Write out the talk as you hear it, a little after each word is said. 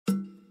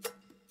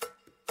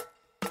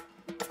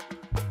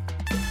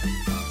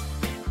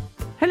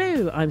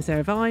Hello, I'm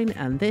Sarah Vine,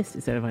 and this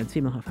is Sarah Vine's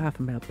Female Half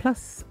and Male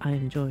Plus. I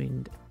am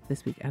joined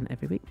this week and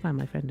every week by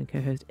my friend and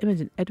co-host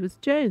Imogen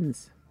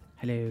Edwards-Jones.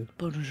 Hello.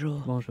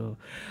 Bonjour. Bonjour.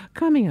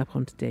 Coming up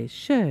on today's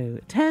show,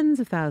 tens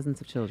of thousands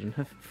of children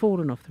have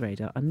fallen off the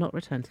radar and not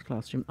returned to the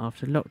classroom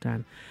after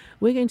lockdown.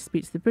 We're going to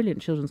speak to the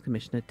brilliant Children's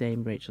Commissioner,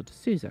 Dame Rachel de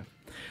Souza.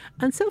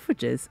 And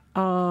Selfridges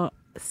are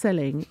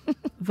selling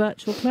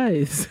virtual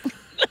clothes.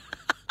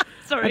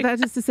 Sorry. And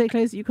that is to say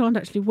clothes that you can't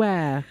actually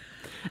wear.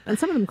 And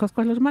some of them cost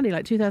quite a lot of money,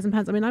 like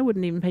 £2,000. I mean, I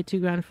wouldn't even pay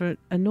 £2,000 for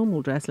a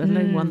normal dress, let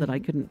alone one that I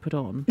couldn't put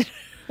on.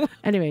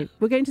 Anyway,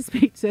 we're going to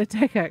speak to a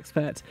tech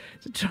expert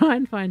to try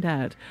and find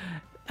out.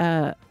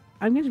 I'm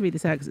going to read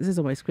this out because this is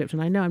on my script,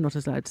 and I know I'm not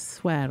allowed to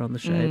swear on the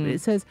show, but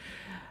it says,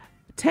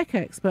 tech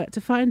expert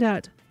to find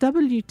out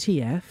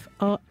WTF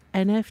are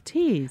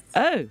NFTs.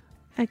 Oh.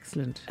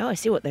 Excellent. Oh, I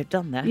see what they've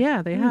done there.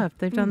 Yeah, they have.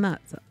 They've done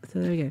that. So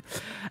there we go.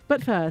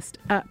 But first,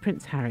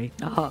 Prince Harry.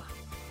 Oh.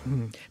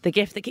 The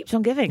gift that keeps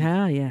on giving.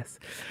 Ah, yes.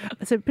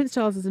 So Prince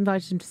Charles has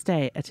invited him to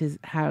stay at his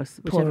house.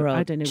 Whichever,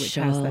 I don't know which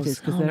house that is,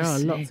 because there are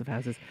lots of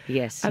houses.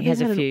 Yes, They've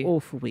had an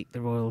awful week, the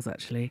royals,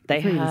 actually. They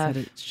the Queen have. has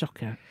had a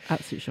shocker,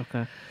 absolute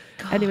shocker.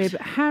 God. Anyway, but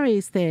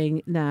Harry's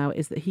thing now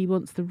is that he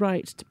wants the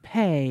right to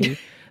pay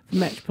for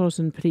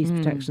Metropolitan Police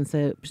protection,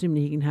 so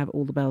presumably he can have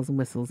all the bells and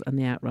whistles and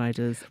the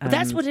outriders. Well,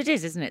 that's what it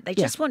is, isn't it? They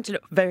just want to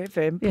look very,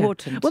 very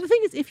important. Yeah. Well, the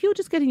thing is, if you're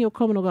just getting your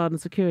Communal Garden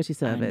Security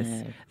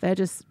Service, they're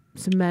just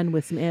some men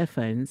with some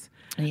earphones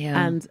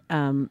and,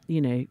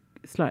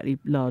 slightly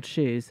large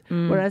shoes.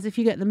 Whereas if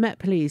you get the Met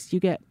Police, you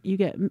get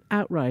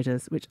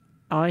outriders, which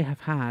I have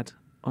had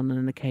on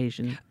an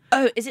occasion.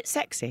 Oh, is it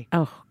sexy?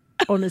 Oh,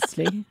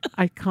 honestly,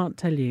 I can't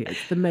tell you.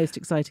 It's the most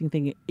exciting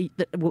thing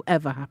that will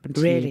ever happen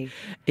to you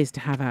is to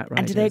have outriders.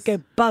 And do they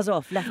go buzz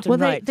off left and right?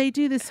 Well, they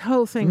do this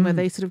whole thing where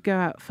they sort of go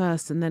out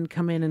first and then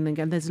come in and then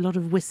go. There's a lot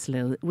of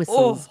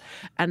whistles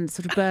and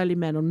sort of burly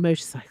men on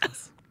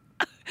motorcycles.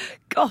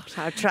 God,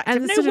 how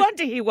attractive. No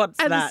wonder he wants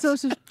that. And the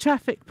sort of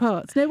traffic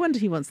parts. No wonder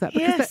he wants that.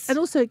 Because and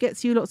also it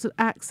gets you lots of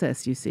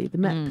access, you see. The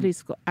Met Police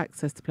have got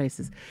access to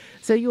places.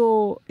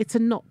 So it's a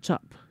notch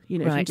up.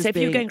 Right, so if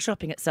you're going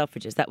shopping at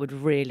Selfridges, that would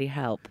really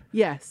help.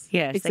 Yes,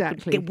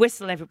 exactly. They could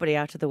whistle everybody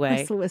out of the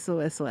way. Whistle,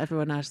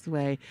 everyone out of the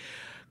way.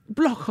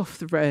 Block off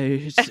the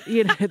road,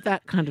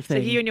 that kind of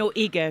thing. So you and your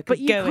ego could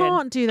go in. But you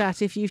can't do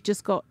that if you've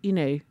just got,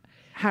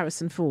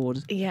 Harrison Ford,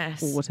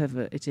 or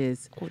whatever it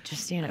is, or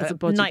just as a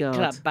bodyguard.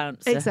 Nightclub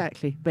bouncer.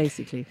 Exactly,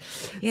 basically.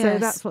 Yes. So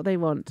that's what they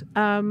want.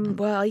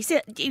 Well, you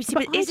see,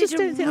 but is it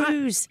a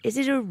ruse? Is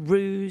it a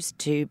ruse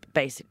to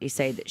basically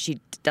say that she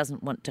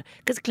doesn't want to?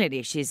 Because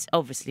clearly, she's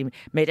obviously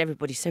made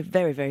everybody so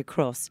very, very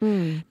cross.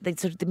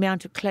 The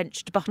amount of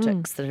clenched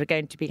buttocks that are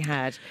going to be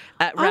had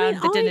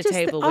around the dinner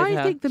table with her.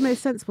 I think the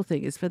most sensible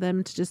thing is for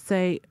them to just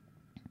say,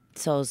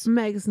 Soz.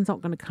 Meg's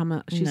not going to come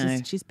out.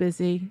 She's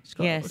busy. She's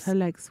got her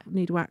legs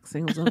need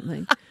waxing or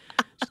something.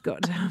 She's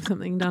got to have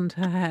something done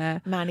to her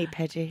hair.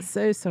 Mani-pedi.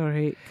 So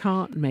sorry,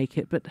 can't make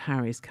it, but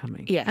Harry's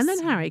coming. Yes. And then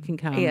Harry can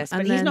come. Yes,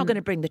 but he's not going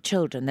to bring the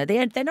children.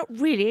 They're not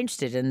really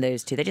interested in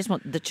those two. They just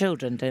want the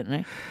children, don't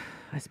they?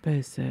 I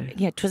suppose so.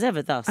 Yeah, 'twas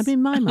ever thus. I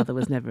mean, my mother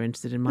was never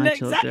interested in my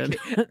children.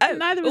 Exactly.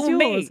 Neither was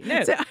yours. Me.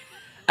 No. So,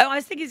 I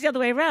was thinking it's the other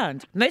way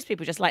around. Most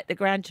people just like the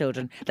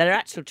grandchildren. Their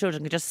actual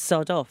children can just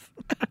sod off.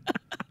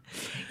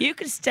 You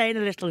can stay in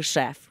a little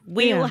chef.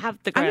 We will have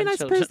the grandchildren. I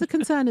suppose the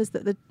concern is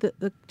that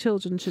the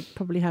children should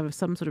probably have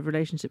some sort of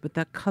relationship with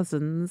their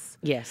cousins.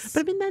 Yes.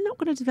 But I mean, they're not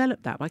going to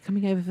develop that by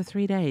coming over for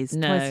 3 days,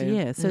 twice a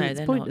year. So it's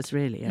pointless,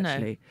 really,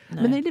 actually. No.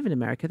 I mean, they live in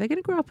America. They're going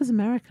to grow up as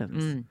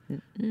Americans.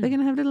 They're going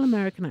to have little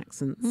American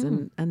accents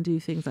and do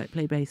things like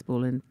play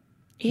baseball in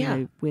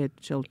weird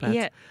shoulder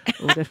pads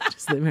or whatever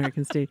just the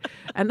Americans do.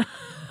 And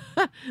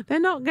they're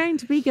not going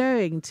to be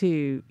going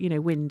to,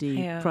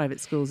 windy private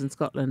schools in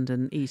Scotland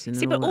and Eton.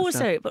 See, but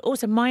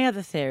also my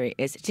other theory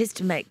is it is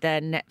to make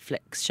their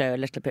Netflix show a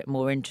little bit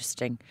more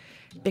interesting,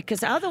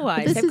 because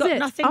otherwise they've got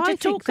nothing to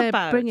talk about.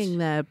 They're bringing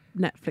their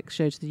Netflix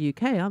show to the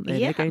UK, aren't they?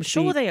 Yeah, I'm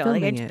sure they are. They're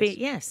going to be,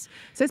 yes.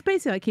 So it's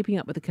basically like Keeping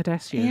Up with the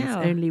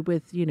Kardashians, only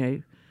with,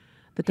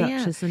 the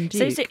Duchess and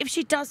Duke. So if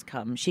she does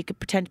come, she could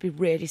pretend to be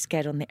really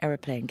scared on the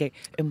aeroplane, go,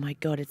 "Oh my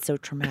God, it's so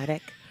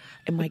traumatic.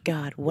 Oh my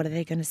God, what are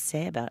they going to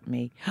say about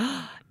me?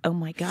 Oh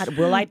my God,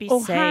 will I be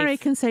safe?" Or Harry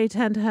can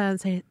turn to her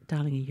and say,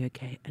 "Darling, are you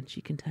okay?" And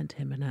she can turn to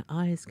him and her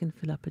eyes can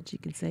fill up and she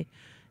can say,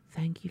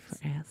 "Thank you for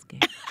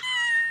asking."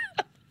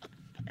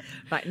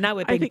 Right, now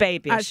we're being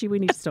babyish. Actually, we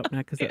need to stop now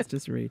because that's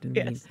just rude and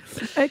mean.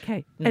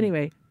 Okay,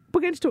 anyway,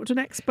 we're going to talk to an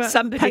expert.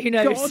 Somebody who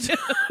knows.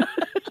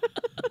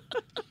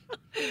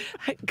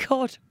 Thank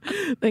God.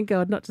 Thank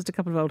God, not just a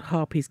couple of old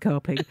harpies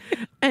carping.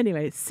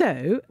 Anyway,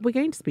 so we're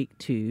going to speak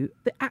to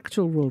the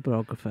actual royal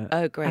biographer.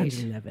 Oh, great.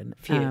 Angela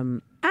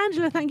Levin.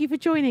 Angela, thank you for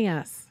joining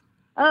us.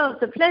 Oh,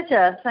 it's a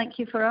pleasure. Thank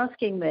you for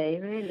asking me,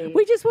 really.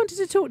 We just wanted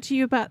to talk to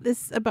you about the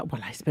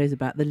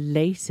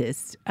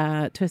latest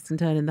twist and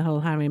turn in the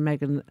whole Harry and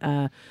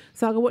Meghan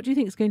saga. What do you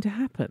think is going to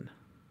happen?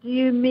 Do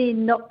you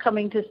mean not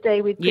coming to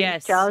stay with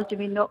Prince Charles? Do you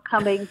mean not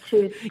coming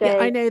to stay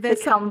I know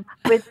come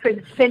with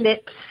Prince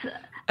Philip's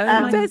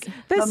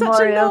There's such a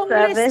memorial long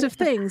service. list of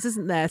things,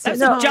 isn't there? So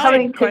That's it's a not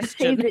giant coming to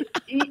see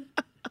question.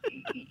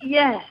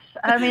 Yes,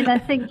 I mean, I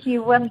think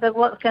you wonder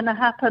what's going to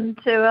happen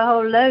to a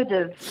whole load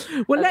of.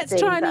 Well, of let's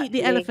try and things, eat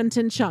the actually. elephant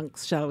in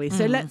chunks, shall we?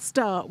 So let's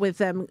start with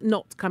them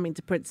not coming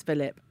to Prince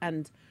Philip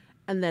and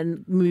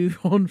then move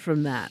on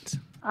from that.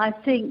 I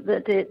think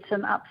that it's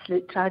an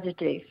absolute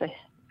tragedy for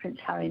Prince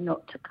Harry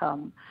not to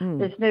come.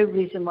 There's no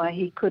reason why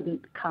he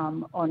couldn't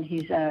come on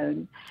his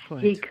own.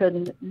 Quite. He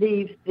can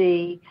leave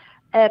the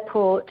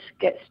airport,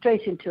 get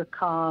straight into a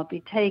car, be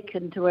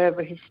taken to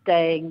wherever he's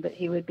staying, but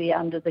he would be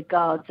under the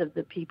guards of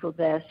the people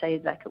there, say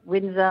like at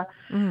Windsor,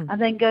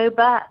 and then go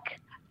back.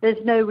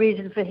 There's no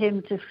reason for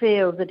him to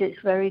feel that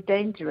it's very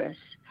dangerous.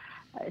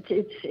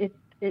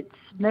 It's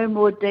no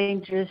more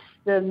dangerous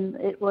than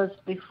it was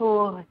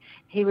before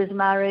he was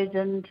married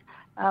and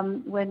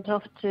went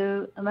off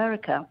to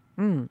America.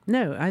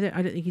 No, I don't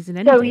think he's in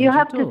any So danger you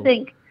have at to all.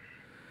 think.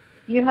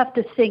 You have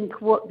to think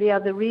what the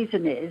other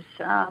reason is.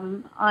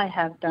 I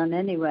have done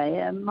anyway,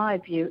 and my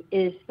view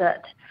is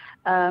that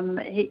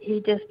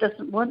he just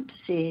doesn't want to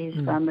see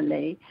his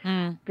family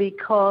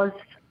because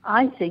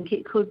I think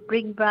it could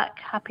bring back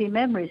happy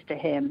memories to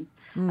him.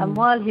 And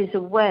while he's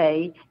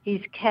away,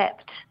 he's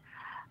kept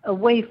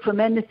away from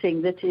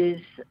anything that is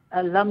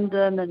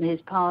London and his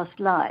past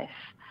life.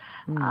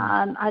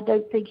 And I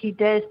don't think he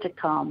dares to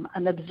come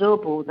and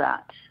absorb all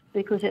that,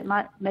 because it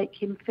might make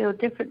him feel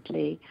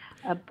differently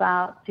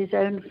about his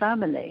own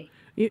family.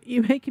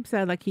 You make him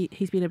sound like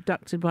he's been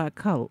abducted by a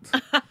cult.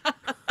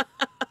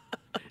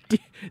 Do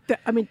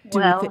we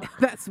think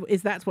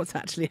that's what's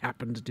actually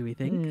happened, do we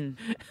think?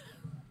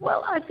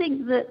 Well, I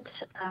think that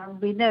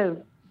we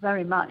know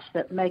very much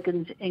that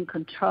Meghan's in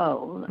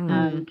control,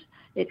 and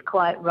it's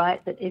quite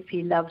right that if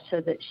he loves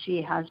her, that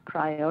she has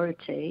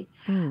priority.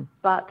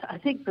 But I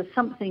think for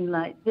something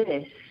like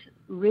this,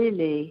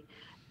 really,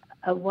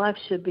 a wife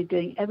should be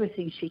doing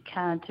everything she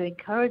can to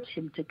encourage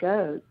him to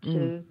go,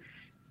 to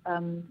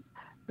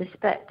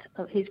respect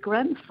of his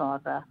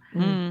grandfather.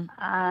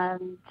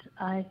 And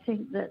I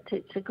think that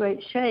it's a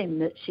great shame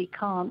that she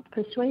can't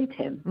persuade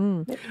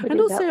him. Let's put And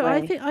it also,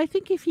 that way. I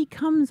think if he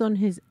comes on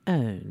his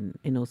own,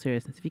 in all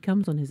seriousness, if he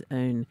comes on his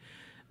own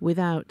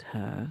without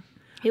her,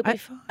 He'll be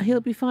fine.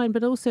 He'll be fine,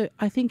 but also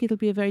I think it'll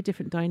be a very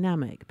different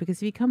dynamic, because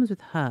if he comes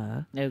with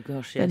her, Oh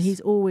gosh, yes. then he's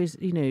always,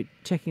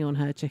 checking on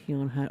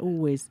her,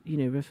 always,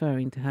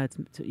 referring to her,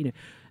 to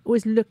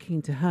always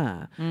looking to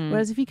her.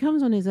 Whereas if he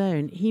comes on his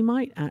own, he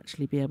might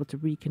actually be able to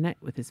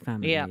reconnect with his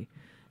family. Yeah.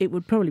 It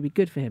would probably be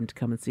good for him to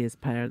come and see his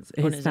parents,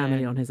 his his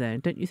family own. on his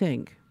own, don't you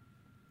think?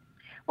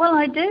 Well,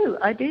 I do.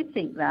 I do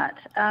think that.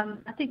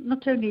 I think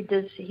not only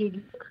does he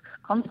look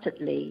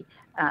constantly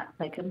at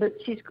Meghan, but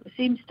she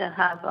seems to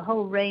have a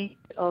whole range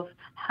of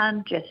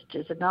hand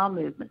gestures and arm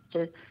movements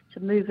to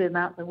move him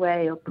out the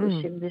way, or push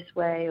him this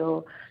way,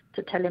 or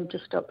to tell him to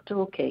stop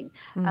talking.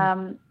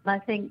 I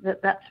think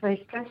that that's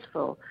very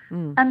stressful.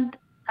 And,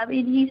 I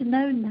mean, he's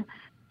known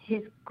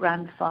his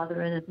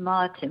grandfather and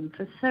admired him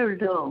for so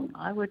long.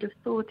 I would have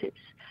thought it's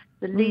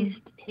the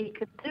least he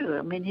could do.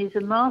 I mean, he's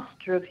a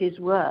master of his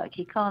work.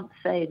 He can't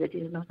say that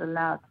he's not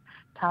allowed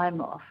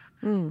time off.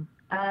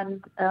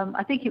 And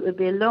I think it would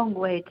be a long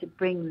way to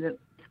bring the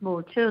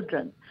small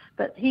children,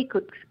 but he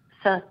could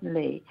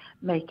certainly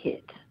make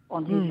it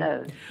on his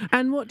own.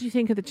 And what do you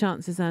think are the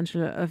chances,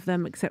 Angela, of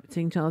them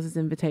accepting Charles's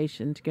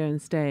invitation to go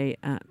and stay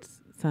at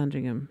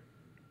Sandringham?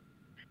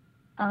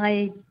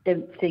 I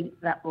don't think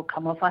that will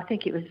come off. I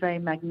think it was very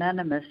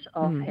magnanimous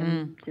of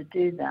him to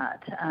do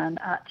that, and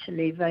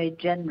actually very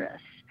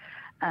generous.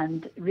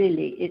 And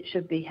really, it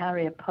should be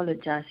Harry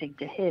apologising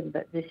to him,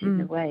 but this, in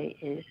a way,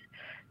 is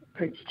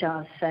Prince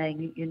Charles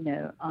saying,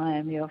 I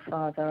am your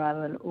father, I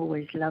will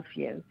always love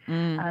you,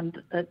 and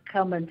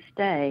come and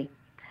stay.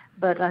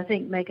 But I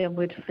think Meghan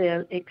would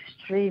feel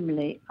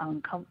extremely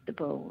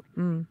uncomfortable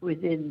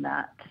within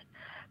that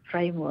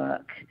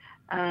framework.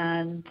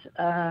 And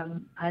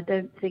I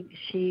don't think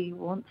she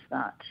wants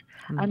that.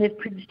 And if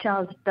Prince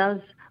Charles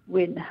does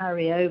win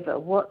Harry over,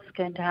 what's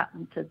going to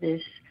happen to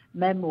this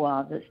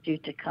memoir that's due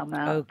to come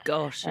out? Oh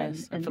gosh,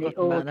 yes, in I've the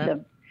forgotten about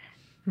autumn,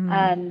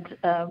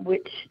 and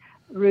which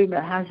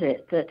rumour has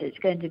it that it's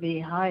going to be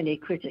highly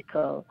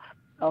critical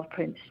of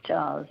Prince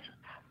Charles.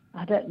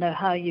 I don't know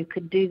how you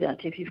could do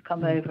that if you've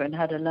come over and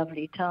had a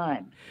lovely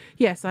time.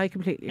 Yes, I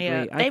completely agree.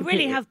 Yeah, I they completely-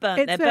 really have burnt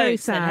their It's very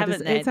boats then, sad, haven't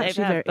isn't they? it? It's They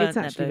actually have very, burnt it's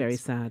their actually very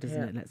boats. sad,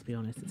 isn't it? Let's be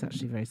honest. It's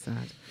actually very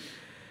sad.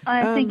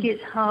 I think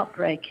it's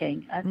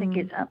heartbreaking. I think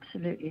it's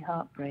absolutely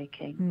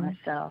heartbreaking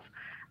myself.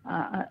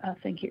 I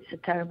think it's a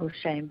terrible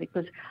shame,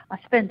 because I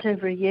spent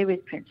over a year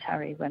with Prince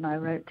Harry when I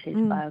wrote his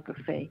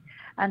biography,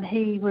 and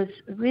he was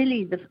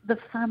really the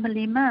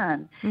family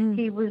man.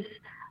 He was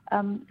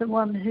the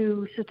one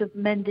who sort of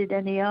mended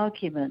any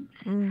arguments,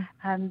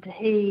 and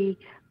he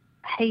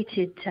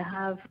hated to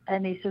have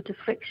any sort of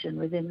friction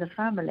within the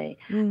family.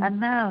 And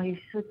now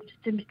he sort of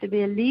seems to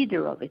be a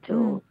leader of it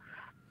all.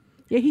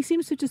 Yeah, he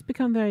seems to have just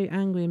become very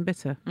angry and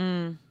bitter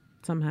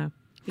somehow.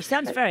 He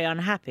sounds very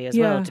unhappy as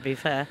well, to be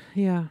fair.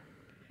 Yeah.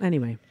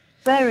 Anyway.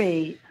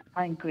 Very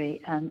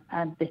angry and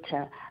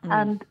bitter.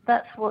 And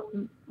that's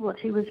what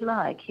he was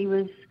like. He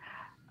was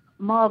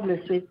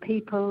marvellous with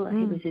people.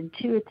 He was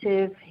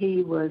intuitive.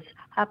 He was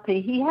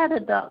happy. He had a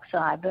dark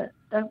side, but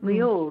don't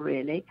we all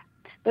really?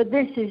 But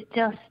this is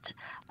just,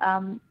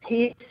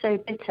 he is so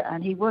bitter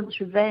and he wants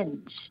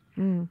revenge.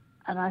 And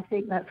I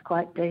think that's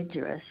quite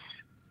dangerous.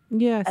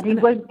 Yes. And he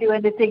won't do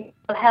anything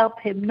to help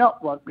him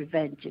not want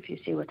revenge, if you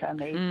see what I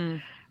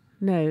mean.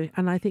 No,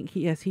 and I think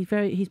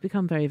he's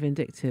become very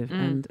vindictive,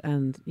 and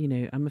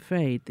I'm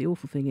afraid the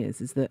awful thing is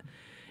that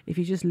if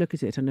you just look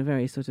at it in a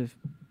very sort of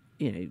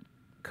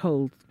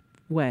cold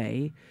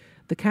way,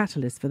 the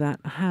catalyst for that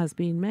has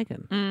been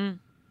Meghan.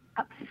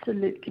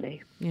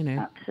 Absolutely.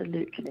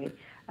 Absolutely.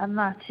 And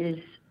that is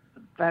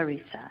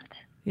very sad.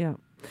 Yeah.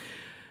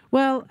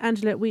 Well,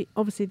 Angela,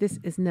 obviously this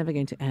is never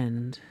going to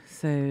end,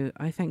 so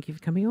I thank you for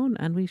coming on,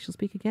 and we shall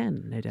speak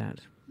again, no doubt.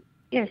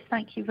 Yes,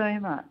 thank you very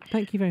much.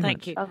 Thank you very much.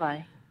 Thank you.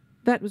 Bye-bye.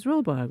 That was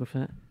royal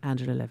biographer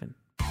Angela Levin.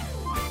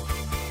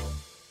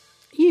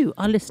 You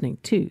are listening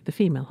to The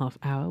Female Half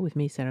Hour with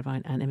me, Sarah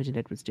Vine, and Imogen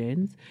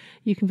Edwards-Jones.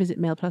 You can visit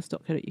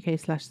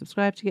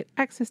mailplus.co.uk/subscribe to get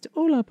access to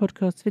all our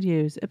podcasts,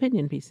 videos,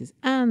 opinion pieces,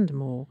 and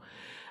more.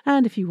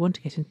 And if you want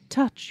to get in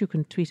touch, you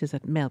can tweet us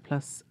at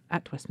mailplus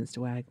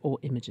 @WestminsterWag or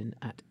Imogen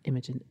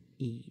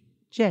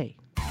 @ImogenEJ.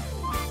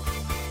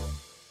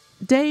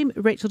 Dame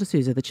Rachel de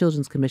Souza, the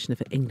Children's Commissioner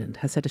for England,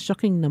 has said a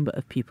shocking number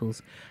of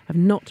pupils have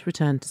not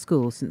returned to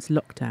school since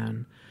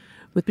lockdown,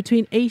 with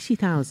between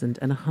 80,000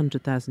 and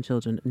 100,000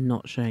 children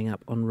not showing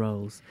up on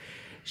rolls.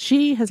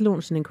 She has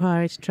launched an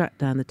inquiry to track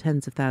down the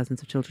tens of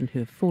thousands of children who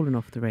have fallen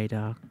off the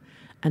radar.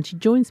 And she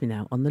joins me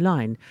now on the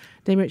line.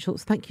 Dame Rachel,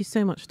 thank you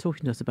so much for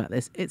talking to us about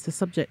this. It's a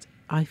subject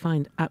I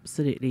find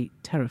absolutely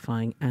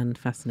terrifying and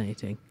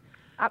fascinating.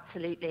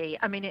 Absolutely.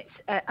 I mean, it's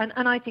and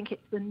I think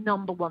it's the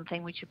number one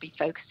thing we should be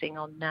focusing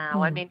on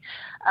now. I mean,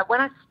 when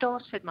I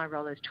started my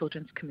role as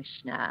Children's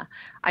Commissioner,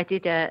 I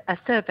did a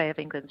survey of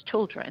England's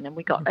children, and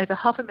we got over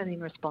 500,000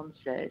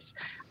 responses.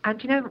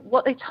 And,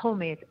 what they told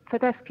me is for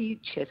their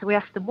future. So we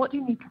asked them, what do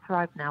you need to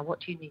thrive now? What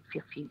do you need for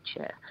your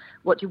future?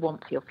 What do you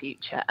want for your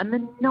future? And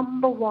the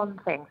number one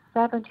thing,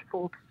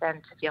 74%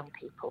 of young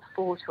people,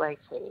 4 to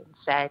 18,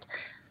 said,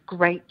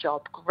 great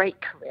job,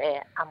 great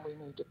career, and we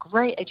need a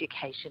great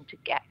education to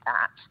get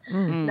that.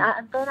 And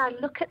then I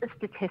look at the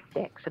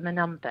statistics and the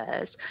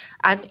numbers,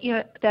 and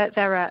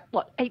there are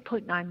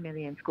 8.9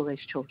 million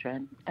school-age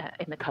children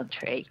in the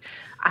country,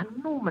 and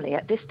normally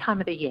at this time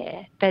of the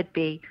year there'd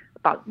be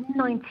about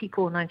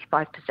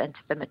 95% of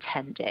them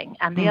attending,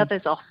 and the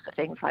others off for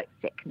things like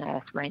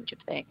sickness, range of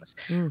things.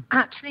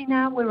 Actually,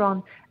 now we're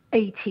on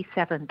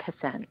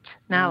 87%.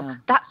 Now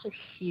that's a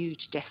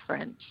huge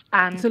difference,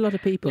 and it's a lot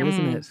of people,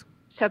 isn't it?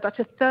 So about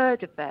a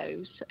third of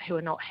those who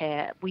are not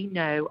here, we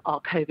know are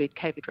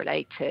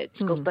COVID-related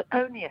schools, but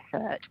only a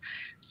third.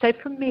 So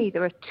for me,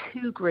 there are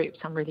 2 groups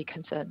I'm really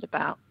concerned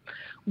about.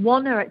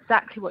 One are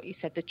exactly what you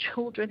said, the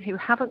children who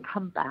haven't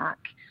come back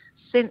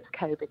since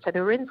COVID. So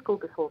they were in school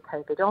before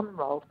COVID, on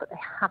rolls, but they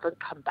haven't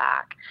come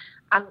back.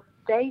 And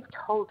they've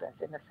told us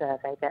in the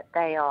survey that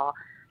they are,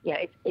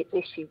 it's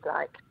issues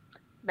like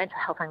mental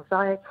health,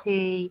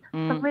 anxiety,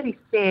 some really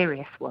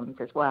serious ones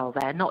as well.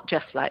 They're not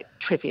just like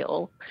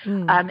trivial.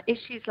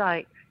 Issues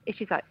like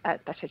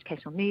special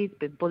educational needs,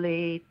 been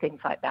bullied, things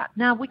like that.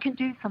 Now, we can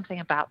do something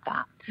about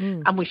that,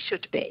 and we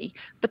should be.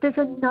 But there's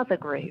another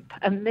group,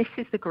 and this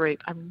is the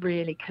group I'm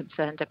really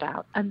concerned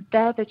about, and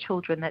they're the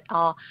children that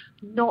are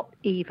not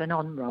even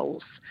on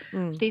rolls.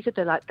 These are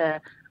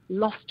the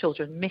lost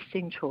children,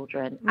 missing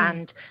children,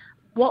 and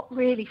what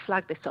really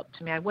flagged this up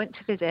to me, I went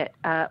to visit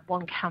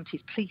one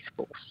county's police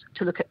force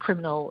to look at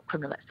criminal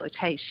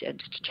exploitation,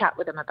 just to chat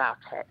with them about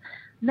it.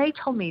 And they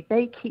told me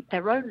they keep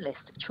their own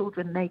list of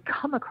children they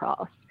come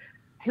across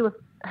who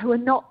are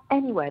not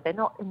anywhere. They're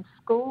not in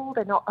school.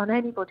 They're not on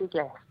anybody's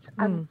list.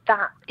 And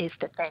that is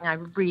the thing I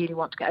really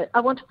want to go. I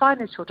want to find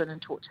those children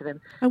and talk to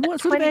them. And what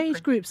sort of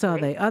age groups are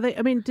they? Are they?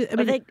 Are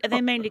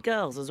they mainly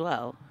girls as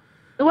well?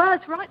 Well,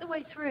 it's right the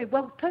way through.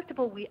 Well, first of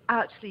all, we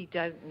actually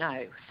don't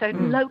know. So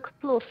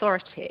local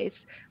authorities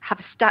have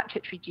a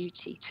statutory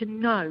duty to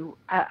know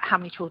how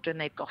many children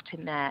they've got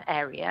in their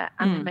area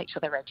and to make sure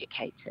they're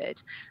educated.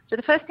 So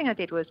the first thing I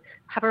did was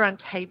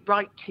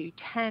write to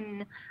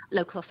 10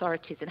 local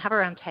authorities and have a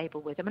round table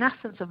with them and ask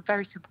them some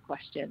very simple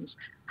questions.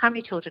 How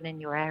many children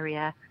in your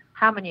area?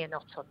 How many are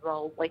not on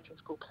roll, waiting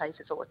school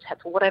places or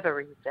whatever, for whatever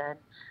reason?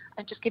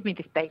 And just give me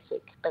this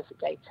basic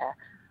data.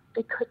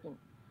 They couldn't.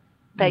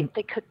 They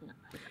couldn't.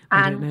 They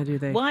don't know, do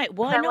they? Why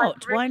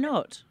not? Why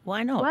not?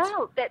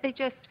 Well,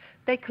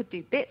 they could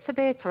do bits of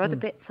it or other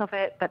bits of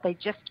it, but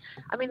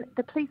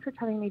the police were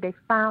telling me they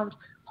found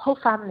whole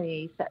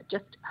families that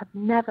just have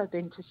never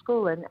been to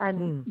school and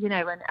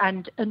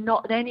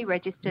not in any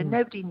register.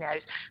 Nobody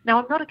knows. Now,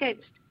 I'm not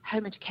against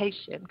home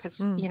education because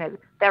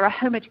there are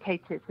home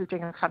educators who are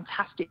doing a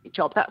fantastic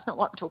job. That's not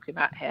what I'm talking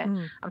about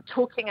here. I'm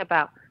talking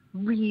about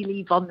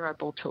really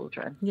vulnerable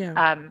children.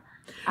 Yeah.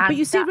 But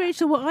you see,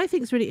 Rachel, what I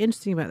think is really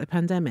interesting about the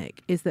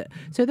pandemic is that,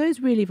 so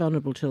those really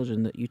vulnerable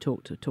children that you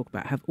talk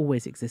about have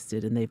always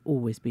existed, and they've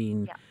always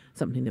been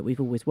something that we've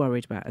always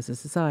worried about as a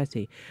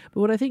society. But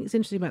what I think is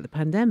interesting about the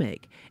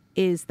pandemic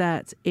is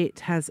that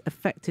it has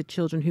affected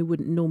children who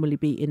wouldn't normally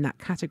be in that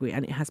category,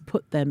 and it has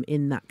put them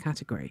in that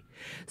category.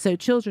 So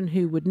children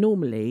who would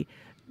normally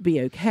be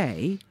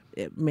okay,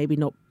 maybe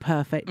not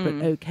perfect, but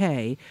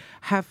okay,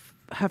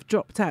 have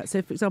dropped out.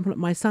 So, for example, at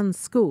my son's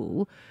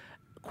school,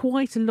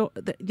 quite a lot,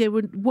 there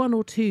were one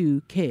or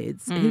two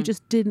kids who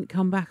just didn't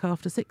come back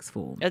after sixth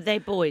form. Are they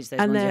boys? Those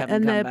And ones who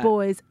haven't they're come back?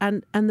 boys,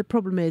 and the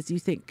problem is, you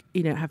think,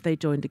 have they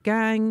joined a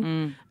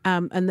gang?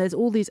 And there's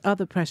all these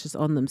other pressures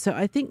on them. So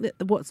I think that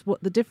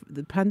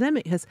the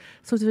pandemic has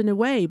sort of, in a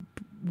way,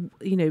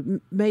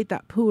 made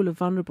that pool of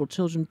vulnerable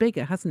children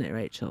bigger, hasn't it,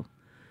 Rachel?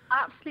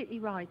 Absolutely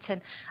right,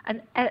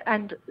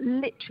 and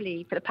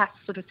literally for the past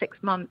sort of 6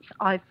 months,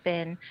 I've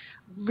been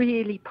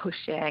really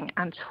pushing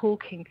and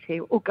talking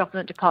to all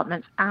government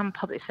departments and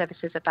public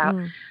services about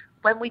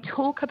when we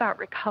talk about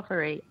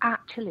recovery.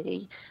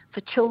 Actually, for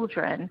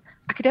children,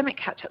 academic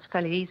catch-up's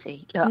fairly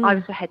easy. I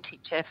was a head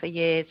teacher for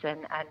years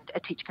and a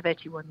teacher for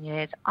 31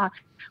 years.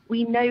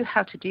 We know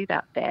how to do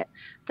that bit.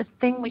 The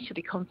thing we should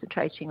be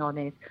concentrating on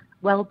is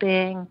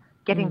well-being,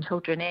 getting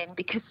children in,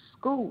 because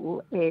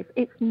school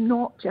it's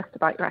not just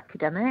about your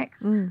academics.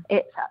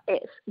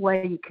 It's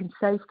where you can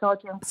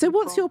safeguard young people. So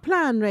what's your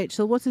plan,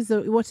 Rachel? What is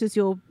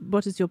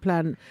your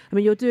plan? I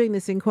mean, you're doing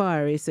this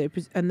inquiry, so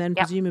and then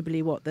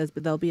presumably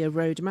there'll be a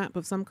roadmap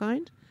of some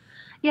kind.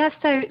 Yeah,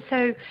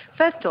 so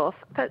first off,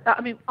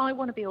 I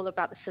want to be all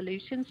about the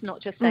solutions,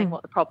 not just saying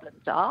what the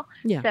problems are.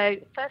 Yeah. So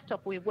first off,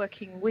 we're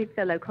working with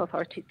the local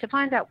authorities to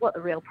find out what the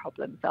real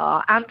problems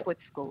are, and with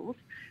schools.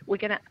 We're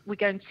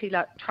going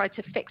to try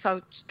to fix. I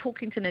was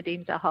talking to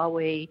Nadine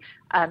Zahawi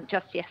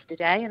just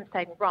yesterday and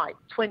saying, right,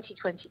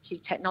 2022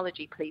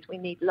 technology, please. We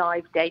need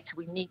live data.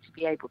 We need to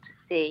be able to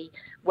see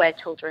where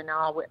children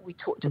are. We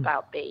talked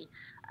about the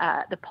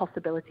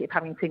possibility of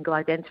having a single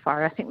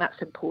identifier. I think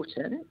that's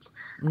important.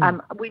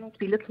 We need to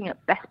be looking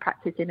at best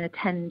practice in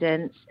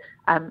attendance,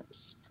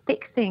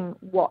 fixing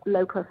what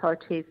local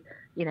authorities,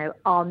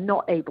 are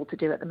not able to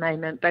do at the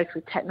moment, both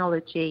with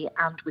technology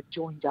and with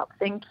joined up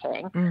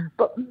thinking.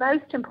 But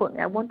most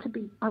importantly, I want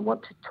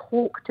to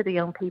talk to the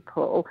young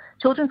people.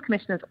 Children's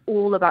Commission is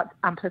all about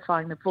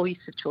amplifying the voice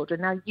of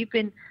children. Now,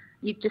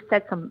 you've just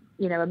said some,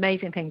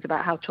 amazing things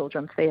about how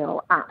children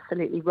feel.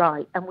 Absolutely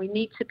right. And we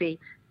need to be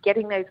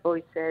getting those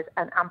voices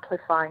and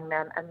amplifying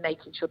them and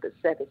making sure that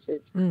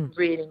services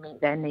really meet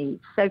their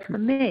needs. So for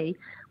me,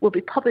 we'll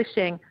be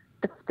publishing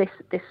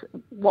this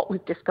what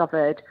we've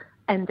discovered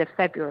end of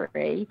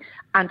February,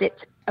 and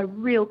it's a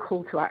real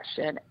call to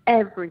action.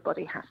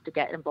 Everybody has to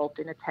get involved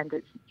in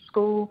attendance at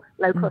school,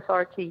 local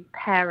authority,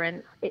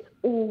 parents. It's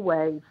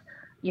always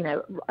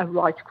a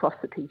right across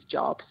the piece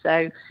job.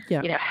 So,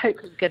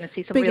 hopefully we're going to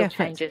see some real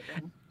changes.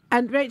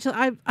 And Rachel,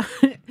 I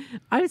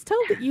was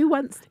told that you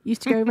once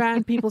used to go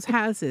around people's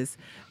houses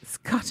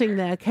cutting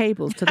their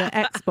cables to their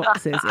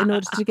Xboxes in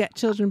order to get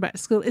children back to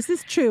school. Is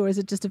this true, or is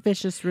it just a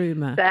vicious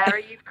rumour?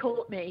 Sarah, you've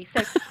caught me.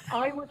 So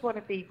I was one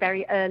of the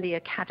very early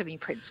academy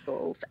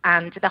principals,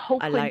 and the whole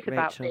point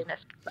about being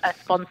a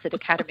sponsored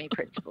academy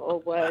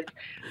principal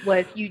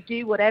was you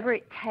do whatever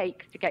it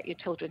takes to get your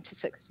children to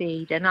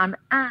succeed. And I'm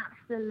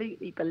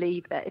absolutely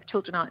believe that if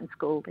children aren't in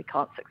school, they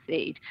can't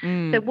succeed.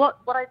 So what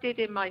I did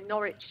in my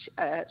Norwich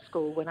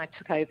school when I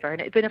took over,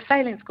 and it had been a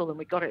failing school and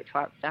we got it to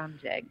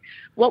outstanding,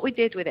 what we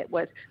did with it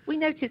was we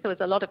noticed there was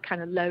a lot of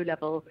kind of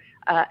low-level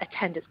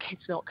attendance,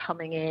 kids not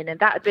coming in, and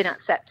that had been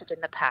accepted in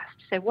the past.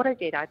 So what I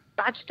did, I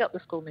badged up the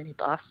school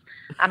minibus,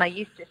 and I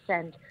used to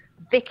send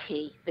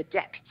Vicky, the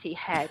deputy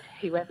head,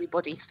 who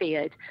everybody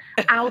feared,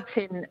 out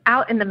in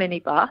the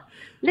minibus,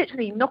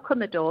 literally knock on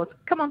the doors,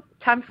 come on,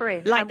 time for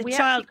in. Like the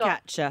child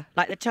catcher.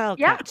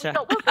 Yeah, that's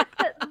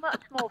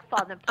much more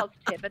fun and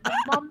positive. And the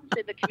mums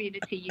in the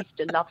community used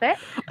to love it.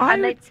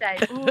 And they'd say,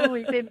 oh,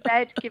 he's in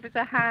bed, give us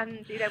a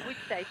hand. We'd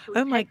say,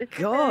 oh my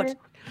God.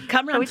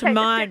 Come round to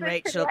mine,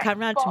 Rachel. Come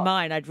round to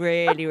mine. I'd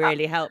really,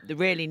 really help. They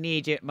really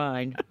need you at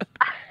mine.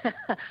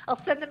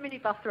 I'll send the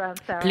minibus around,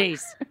 Sarah.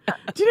 Please.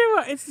 Do you know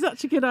what? It's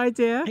such a good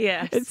idea.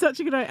 Yes. It's such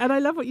a good idea. And I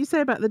love what you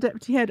say about the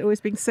deputy head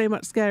always being so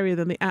much scarier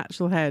than the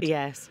actual head.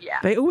 Yes. Yeah.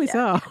 They always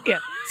are. Yeah.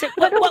 So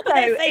what were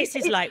their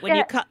faces like when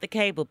you cut the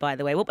cable, by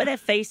the way? What were their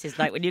faces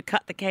like when you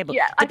cut the cable?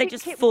 Yeah, Did they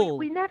just fall?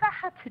 We never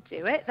had to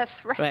do it. The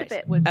threat of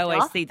it was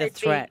I see the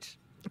threat.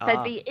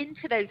 They'd be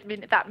into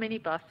that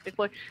minibus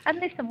before. And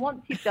listen,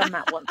 once you've done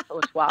that once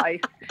or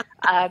twice,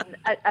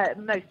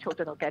 most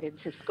children will get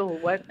into school,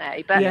 won't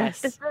they? But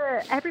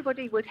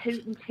everybody would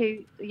hoot and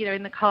toot,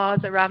 in the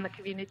cars around the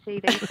community.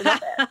 They used to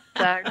love it.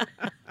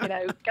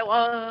 So, go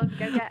on,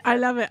 go get it. I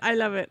love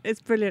it.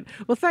 It's brilliant.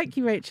 Well, thank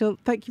you, Rachel.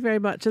 Thank you very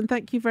much. And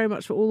thank you very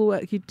much for all the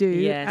work you do.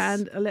 Yes.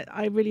 And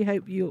I really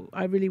hope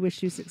I really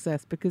wish you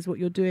success, because what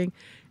you're doing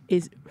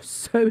is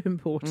so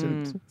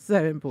important.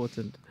 So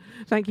important.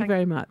 Thank you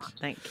very much.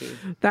 Thank you.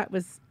 That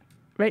was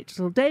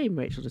Dame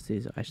Rachel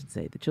D'Souza, I should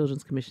say, the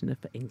Children's Commissioner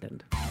for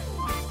England.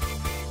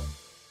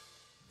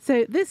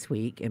 So this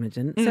week,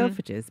 Imogen,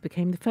 Selfridges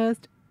became the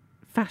first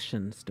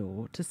fashion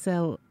store to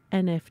sell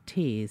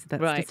NFTs.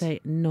 That's to say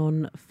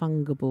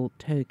non-fungible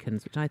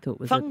tokens, which I thought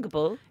was...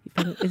 Fungible?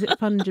 Is it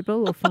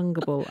fungible or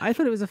fungible? I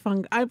thought it was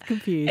I'm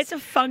confused. It's a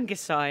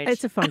fungicide.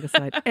 It's a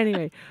fungicide.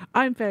 Anyway,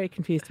 I'm very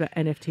confused about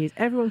NFTs.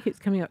 Everyone keeps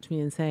coming up to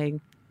me and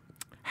saying,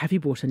 have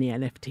you bought any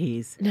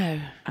NFTs? No.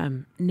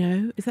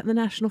 No. Is that the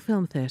National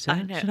Film Theatre?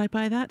 I know. Should I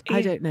buy that?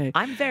 I don't know.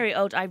 I'm very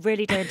old. I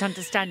really don't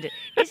understand it.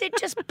 Is it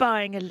just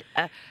buying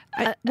a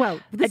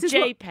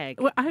JPEG?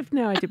 Well, I have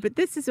no idea, but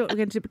this is what we're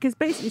going to do, because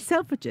basically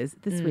Selfridges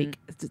this week,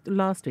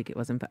 last week it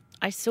was in fact,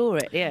 I saw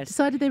it, yes.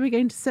 decided they were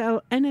going to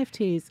sell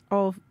NFTs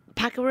of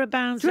Packer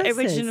Abound's dresses.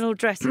 original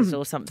dresses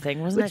or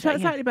something, wasn't which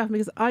it? slightly baffling,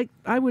 because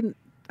I wouldn't,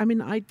 I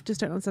mean, I just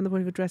don't understand the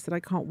point of a dress that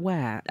I can't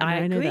wear. And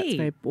I know that's agree.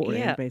 very boring,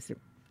 Yeah.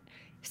 basically.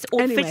 It's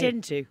all Anyway. fit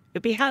into.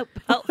 It'd be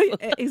helpful.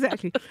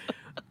 Exactly.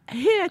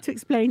 Here to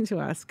explain to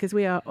us, because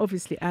we are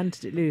obviously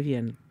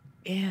antediluvian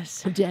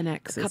Yes. Gen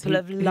Xers, couple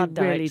of who Luddites.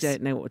 really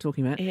don't know what we're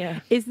talking about, Yeah.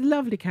 is the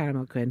lovely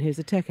Caramel Quinn, who's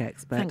a tech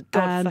expert Thank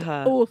God and for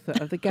her. author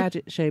of the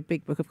Gadget Show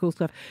Big Book of Cool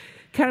Stuff.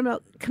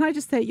 Caramel, can I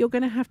just say, you're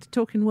going to have to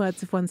talk in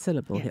words of one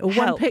syllable here, or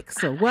Help. one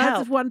pixel, words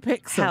Help. of one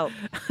pixel. Help.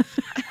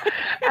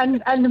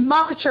 and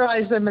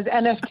marketise them as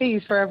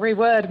NFTs for every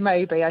word,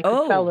 maybe. I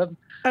could sell them.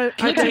 Oh,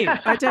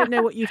 I don't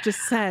know what you've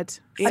just said.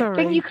 Sorry. I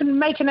think you can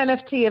make an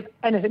NFT of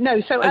anything.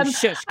 No, so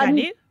Shush, can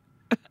you?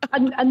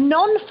 a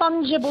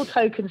non-fungible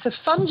token. So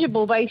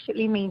fungible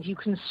basically means you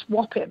can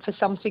swap it for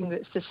something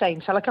that's the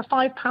same. So like a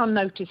 £5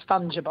 note is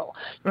fungible.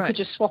 You could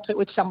just swap it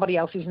with somebody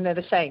else's and they're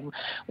the same.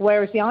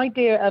 Whereas the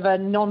idea of a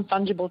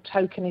non-fungible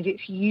token is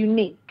it's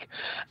unique.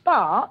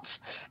 But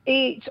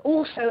it's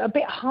also a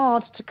bit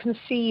hard to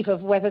conceive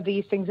of whether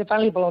these things are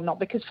valuable or not.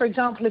 Because, for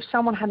example, if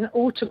someone had an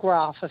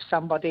autograph of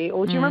somebody,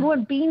 or do you remember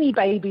when Beanie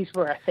Babies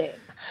were a thing?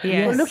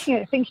 Yes. We're looking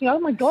at it thinking, oh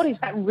my God, is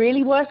that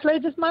really worth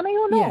loads of money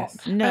or not?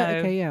 Yes. No.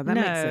 Okay, yeah, that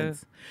No. makes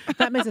sense.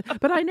 That makes sense.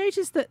 But I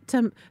noticed that,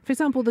 for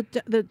example,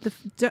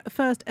 the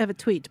first ever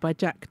tweet by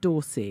Jack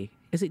Dorsey.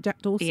 Is it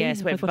Jack Dorsey? Yes,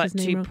 Have went I for got about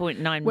his name wrong?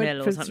 2.9 Went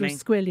mil or for something.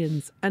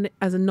 Squillions, and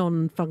as a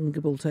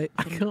non-fungible token.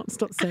 I can't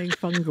stop saying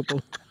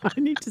fungible. I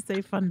need to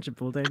say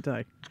fungible, don't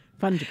I?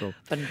 Fungible.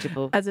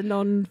 Fungible. As a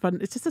non-fun,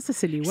 it's just a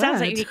silly word.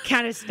 Sounds like you need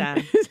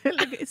Canistan.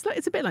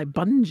 it's a bit like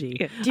bungee.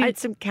 Yeah, do you need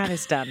some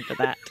Canistan for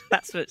that?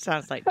 That's what it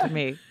sounds like to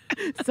me.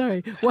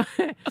 Sorry. Well,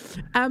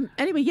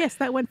 anyway, yes,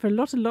 that went for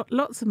lots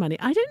of money.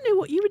 I don't know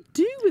what you would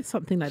do with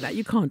something like that.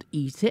 You can't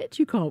eat it.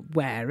 You can't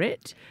wear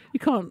it. You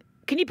can't.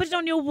 Can you put it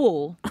on your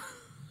wall?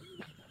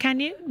 Can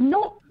you?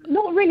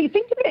 Not really.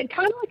 Think of it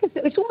kind of like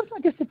it's almost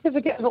like a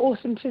certificate of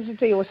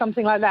authenticity or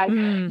something like that.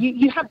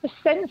 You have the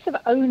sense of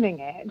owning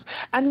it,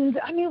 and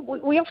I mean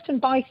we often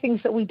buy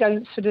things that we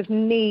don't sort of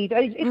need.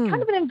 It's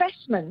kind of an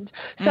investment.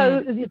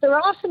 So there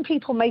are some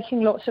people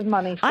making lots of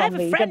money from I have a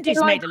these. friend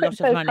who's made a lot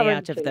of money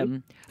out of cryptocurrency.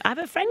 them. I have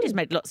a friend who's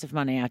made lots of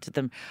money out of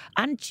them,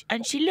 and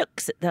she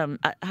looks at them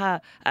at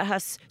her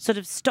sort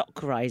of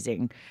stock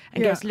rising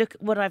and goes, "Look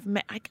what I've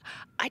made."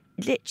 I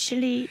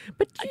literally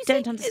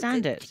don't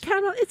understand it.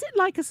 Caramel, is it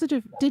like a sort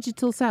of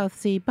digital South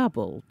Sea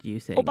bubble, do you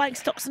think? Or buying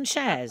stocks and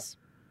shares.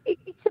 It's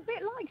a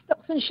bit like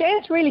stocks and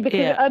shares, really, because,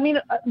 Yeah. I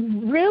mean,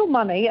 real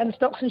money and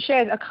stocks and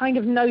shares are kind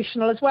of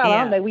notional as well,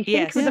 aren't they? We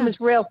think of them as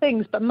real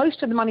things, but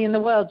most of the money in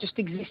the world just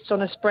exists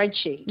on a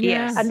spreadsheet.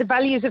 Yes. And the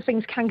values of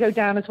things can go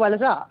down as well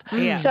as up.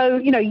 Yeah. So,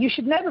 you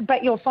should never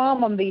bet your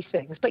farm on these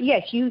things. But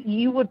yes,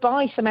 you would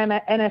buy some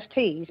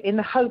NFTs in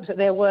the hope that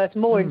they're worth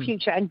more in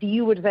future, and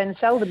you would then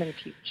sell them in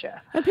future.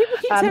 And people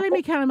keep telling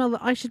me, Caramel,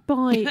 that I should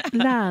buy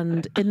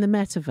land in the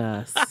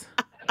metaverse.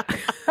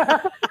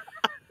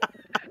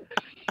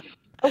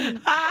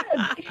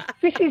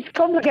 This is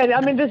complicated.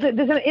 I mean, there's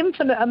an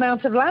infinite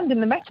amount of land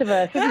in the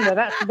metaverse, isn't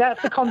there?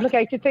 That's a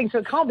complicated thing, so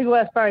it can't be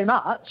worth very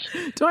much.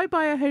 Do I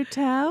buy a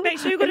hotel? Make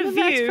sure you've got in a the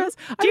view. metaverse?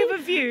 Do you have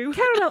a view?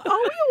 Caramel, are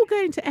we all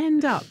going to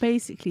end up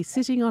basically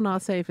sitting on our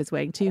sofas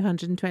weighing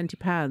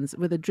 £220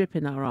 with a drip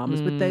in our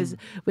arms, with those,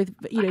 with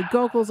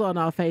goggles on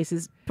our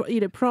faces,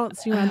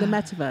 prancing around the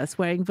metaverse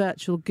wearing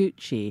virtual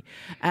Gucci,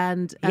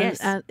 and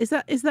Yes. is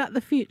that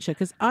the future?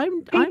 Because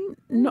I'm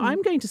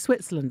going to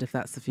Switzerland if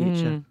that's the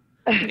future.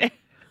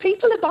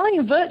 People are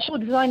buying virtual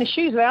designer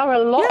shoes. They are a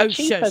lot Oh,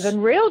 cheaper shush.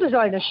 than real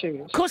designer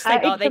shoes. Of course they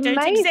are. It's They don't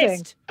amazing.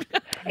 exist.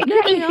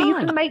 Exactly. they So you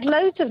are. can make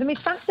loads of them. It's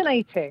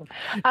fascinating.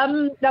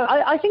 No,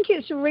 I think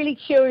it's a really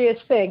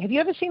curious thing. Have you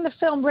ever seen the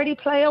film Ready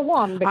Player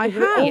One? I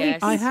Because all have. these- Yes.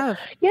 I have.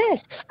 Yes,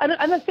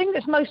 and the thing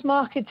that's most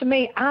marketed to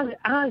me as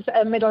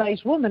a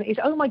middle-aged woman is,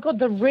 oh my God,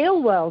 the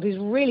real world is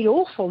really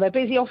awful. They're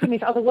busy offering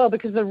this other world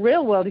because the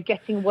real world is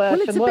getting worse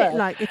Well, it's and a worse. bit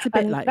like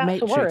And that's the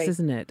Matrix, worry.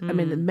 isn't it? I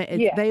mean,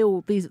 Yeah.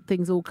 these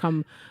things all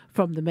come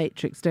from the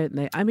Matrix, don't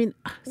they? I mean,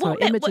 sorry,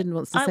 What- Imogen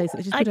wants to say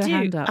something. She's put her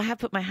hand up. I have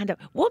put my hand up.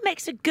 What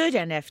makes a good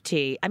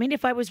NFT? I mean,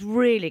 if I was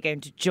really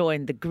going to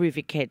join the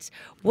groovy kids,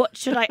 what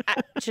should I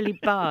actually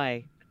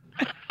buy?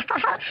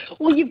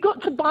 Well, you've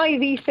got to buy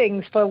these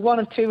things for one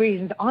of two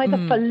reasons, either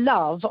for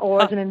love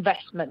or as an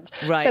investment.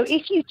 Right. So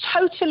if you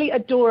totally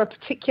adore a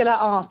particular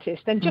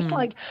artist, then just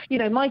like,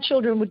 my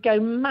children would go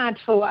mad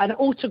for an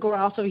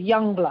autograph of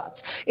Youngblood.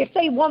 If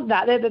they want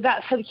that,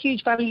 that's a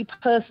huge value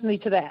personally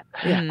to them.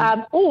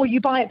 Yeah. Or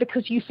you buy it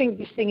because you think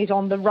this thing is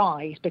on the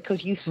rise,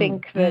 because you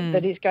think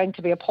that it's going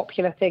to be a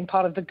popular thing,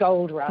 part of the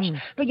gold rush.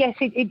 But yes,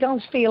 it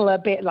does feel a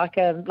bit like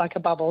a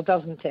bubble,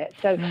 doesn't it?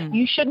 So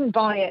you shouldn't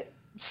buy it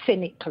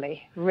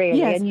cynically, really.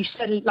 Yes. And you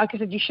said, like I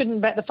said, you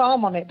shouldn't bet the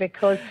farm on it,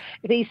 because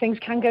these things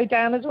can go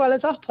down as well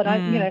as up.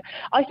 And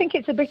I think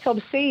it's a bit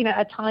obscene at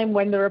a time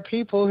when there are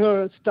people who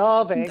are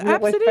starving,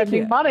 that we're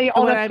spending money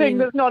on a thing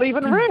that's not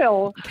even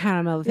real.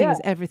 Caramel, the thing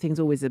is, everything's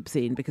always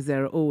obscene because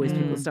there are always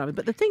people starving.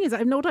 But the thing is,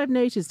 what I've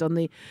noticed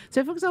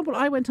so for example,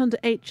 I went on to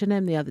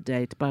H&M the other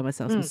day to buy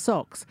myself some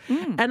socks,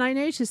 and I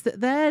noticed that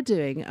they're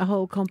doing a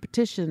whole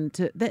competition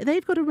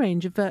they've got a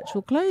range of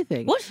virtual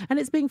clothing. What? And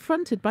it's being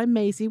fronted by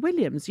Maisie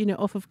Williams,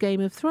 off of Game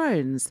of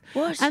Thrones.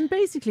 What? And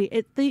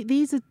basically,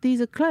 these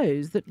are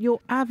clothes that your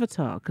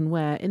avatar can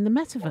wear in the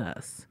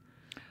metaverse.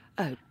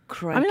 Oh,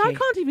 crikey. I mean, I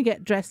can't even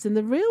get dressed in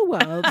the real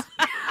world.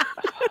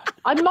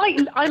 I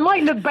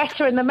might look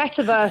better in the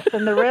metaverse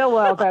than the real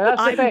world, though.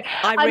 That's the thing.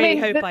 I really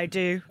hope I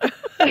do.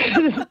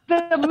 The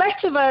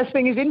metaverse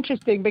thing is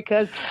interesting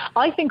because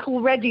I think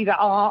already that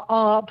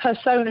our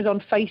personas on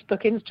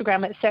Facebook,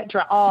 Instagram,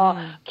 etc.,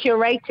 are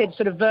curated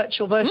sort of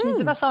virtual versions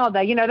of us, are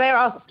they? They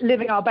are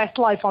living our best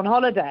life on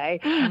holiday,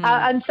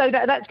 and so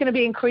that's going to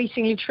be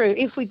increasingly true.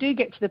 If we do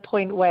get to the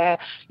point where,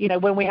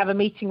 when we have a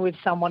meeting with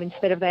someone,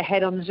 instead of their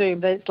head on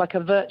Zoom, it's like a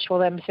virtual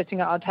them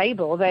sitting at our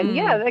table, then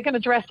they're going to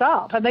dress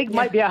up, and they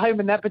might be at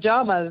home in their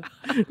pajamas.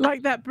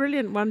 Like that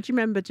brilliant one, do you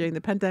remember during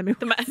the pandemic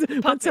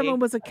when someone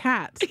was a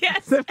cat?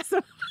 Yes.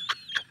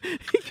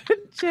 He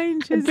couldn't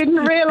change his...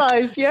 Didn't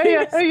realise.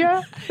 Yeah.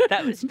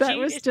 That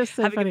was just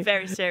so having funny. A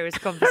very serious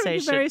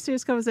conversation. Very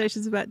serious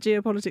conversations about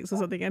geopolitics or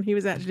something, and he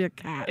was actually a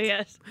cat.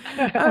 Yes.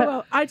 Oh,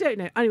 well, I don't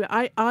know. Anyway,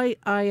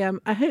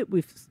 I hope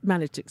we've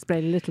managed to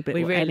explain a little bit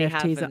we what really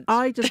NFTs haven't.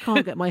 are. I just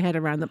can't get my head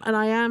around them, and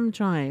I am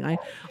trying.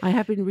 I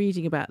have been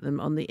reading about them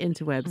on the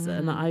interwebs,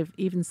 and I've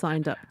even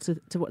signed up to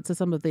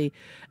some of the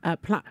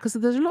because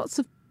there's lots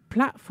of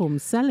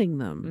platforms selling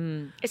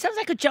them. It sounds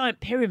like a giant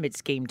pyramid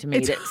scheme to me.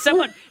 That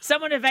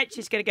someone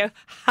eventually is going to go,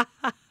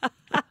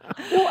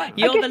 well,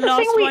 you're the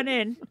last one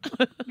in.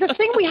 The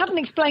thing we haven't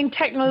explained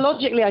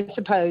technologically, I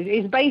suppose,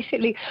 is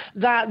basically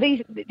that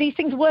these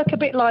things work a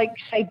bit like,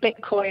 say,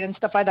 Bitcoin and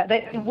stuff like that.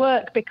 They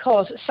work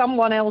because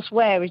someone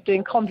elsewhere is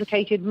doing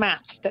complicated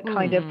maths that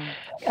kind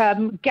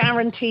of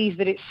guarantees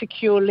that it's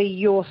securely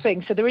your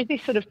thing. So there is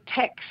this sort of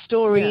tech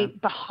story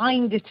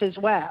behind it as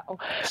well.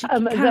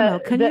 Carol,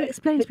 can you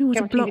explain to me what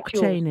a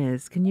blockchain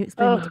is? Can you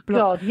explain what a blockchain?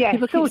 God, yes,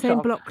 people keep saying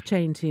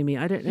blockchain to me.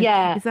 I don't know.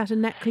 Yeah. Is that a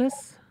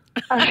necklace?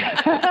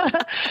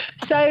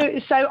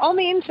 So on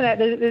the internet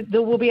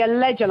there will be a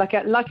ledger, like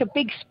a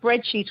big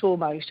spreadsheet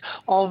almost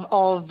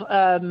of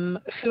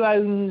who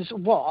owns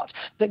what,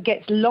 that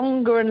gets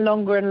longer and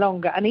longer and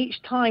longer, and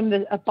each time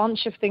that a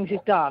bunch of things is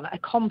done, a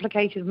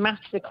complicated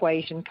maths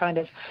equation kind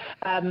of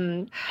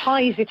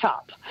ties it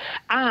up,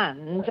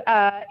 and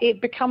it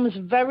becomes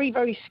very,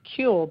 very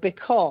secure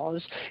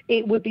because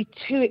it would be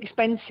too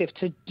expensive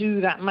to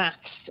do that maths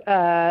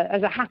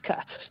as a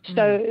hacker.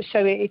 So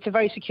it's a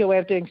very secure way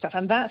of doing stuff,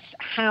 and that's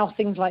how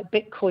things like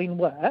Bitcoin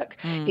work,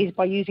 is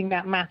by using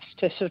that maths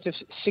to sort of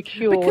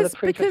secure the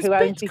proof of who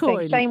owns these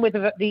things. Same with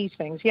these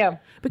things,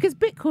 Because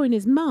Bitcoin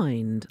is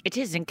mined. It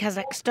is in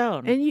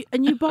Kazakhstan.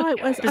 And you buy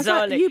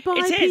Bizarrely,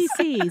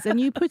 PCs and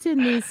you put in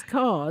these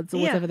cards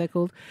or whatever they're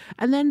called,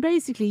 and then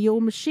basically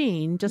your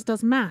machine just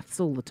does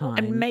maths all the time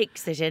and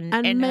makes it in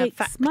makes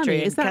a factory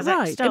money. Is that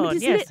right? Kazakhstan. I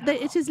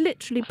mean, it is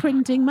literally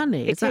printing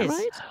money. Is that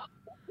right?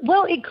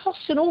 Well, it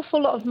costs an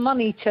awful lot of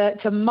money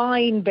to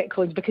mine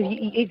Bitcoins because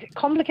it's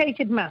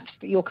complicated maths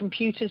that your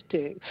computers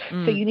do.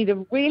 So you need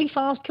a really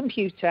fast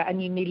computer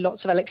and you need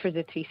lots of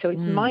electricity. So it's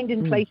mined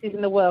in places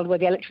in the world where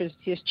the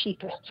electricity is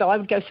cheapest. So I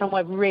would go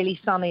somewhere really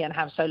sunny and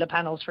have solar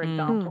panels, for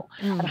example,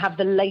 and have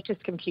the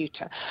latest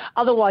computer.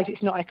 Otherwise,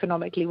 it's not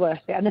economically worth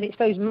it. And then it's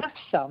those math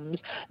sums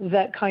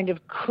that kind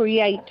of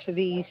create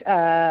these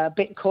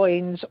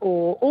Bitcoins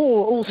or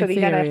also Ethereum. These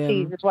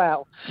NFTs as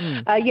well.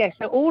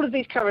 So all of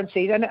these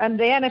currencies and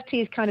the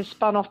NFTs kind of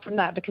spun off from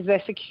that because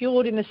they're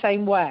secured in the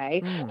same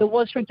way. There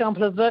was, for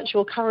example, a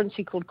virtual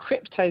currency called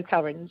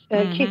cryptocurrency,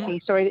 Kitty,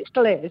 it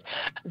still is,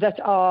 that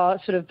are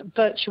sort of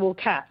virtual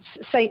cats,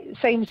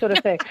 same sort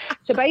of thing.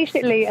 So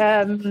basically,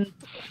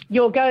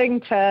 you're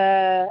going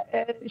to,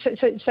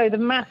 so the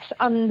maths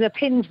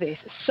underpins this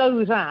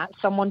so that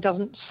someone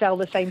doesn't sell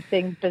the same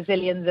thing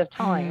bazillions of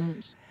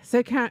times.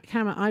 So,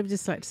 Cameron, I would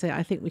just like to say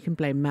I think we can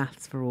blame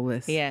maths for all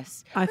this.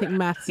 Yes. I think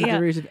maths is the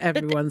root of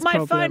everyone's my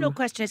problem. final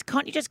question is: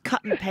 can't you just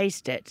cut and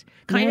paste it?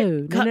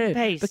 No, Cut and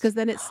paste? because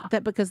then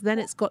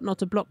it's got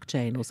not a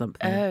blockchain or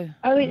something.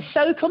 Oh, it's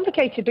so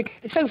complicated.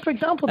 So, for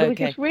example, there was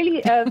this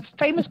really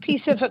famous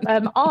piece of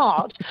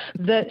art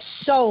that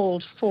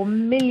sold for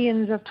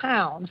millions of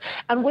pounds,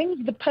 and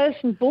when the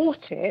person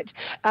bought it,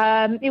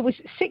 it was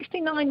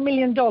 $69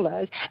 million.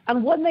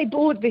 And when they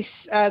bought this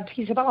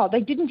piece of art,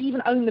 they didn't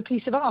even own the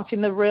piece of art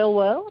in the real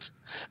world.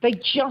 They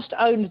just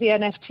owned the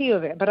NFT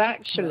of it, but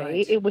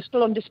actually it was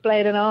still on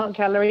display in an art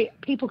gallery.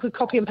 People could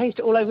copy and paste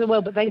it all over the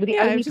world, but they were the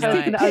only person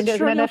that owned it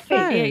as an NFT.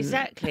 Yeah,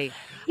 exactly.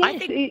 Yes, I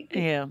think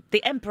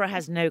the emperor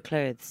has no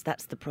clothes.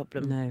 That's the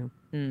problem. No.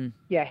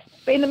 Yes.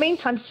 But in the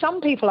meantime,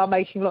 some people are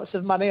making lots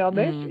of money on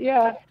this.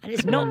 Yeah. And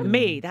it's not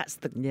me. That's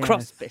the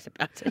cross bit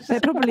about it. They're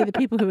probably the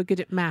people who were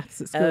good at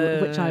maths at school,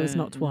 of which I was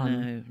not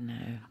one.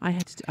 No.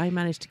 I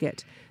managed to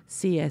get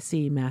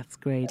CSE maths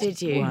grade.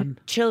 Did you? 1.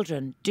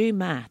 Children, do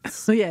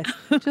maths. Oh, yes.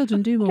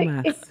 Children, do more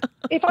maths.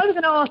 If I was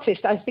an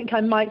artist, I think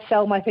I might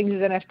sell my things as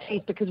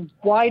NFTs, because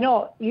why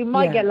not? You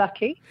might get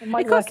lucky. It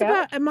might work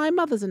out. My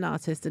mother's an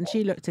artist, and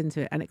she looked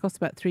into it, and it cost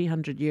about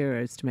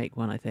 €300 to make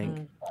one, I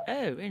think.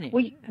 Oh,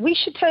 really? We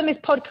should turn this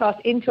podcast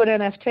into an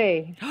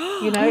NFT.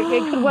 You know,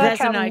 it could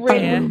work out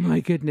really. Oh, my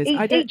goodness.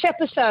 Each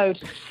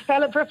episode,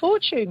 sell it for a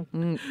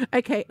fortune.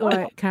 Okay, all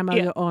right,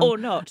 Cameron, you're on. Or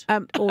not.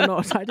 Or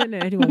not. I don't know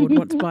anyone would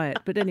want to buy it.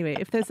 But anyway,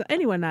 if there's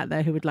anyone out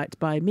there who would like to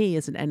buy me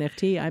as an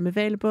NFT, I'm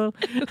available.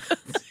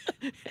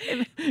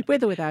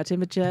 With or without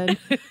Imogen.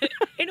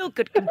 In all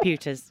good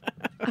computers.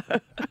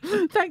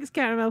 Thanks,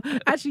 Caramel.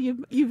 Actually,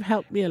 you've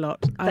helped me a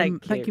lot.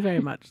 Thank you very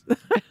much.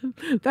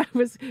 That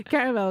was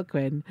Caramel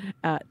Quinn,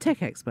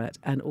 tech expert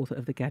and author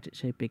of the Gadget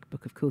Show Big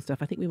Book of Cool Stuff.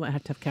 I think we might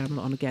have to have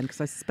Caramel on again,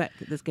 because I suspect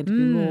that there's going to be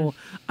more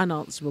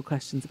unanswerable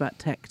questions about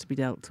tech to be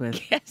dealt with.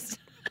 Yes.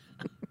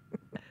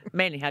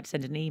 Mainly how to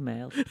send an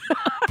email.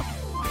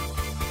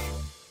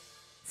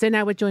 So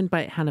now we're joined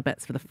by Hannah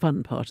Betts for the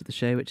fun part of the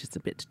show, which is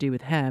a bit to do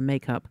with hair,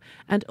 makeup,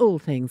 and all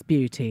things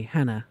beauty.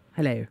 Hannah,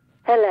 hello.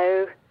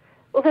 Hello.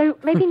 Although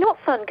maybe not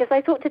fun, because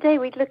I thought today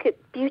we'd look at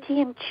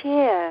beauty and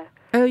cheer.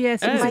 Oh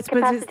yes, my it's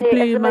capacity Blue as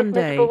the most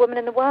Monday. miserable woman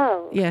in the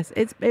world. Yes,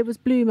 it was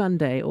Blue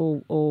Monday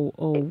or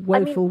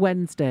Woeful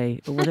Wednesday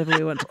or whatever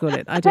we want to call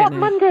it. I don't know.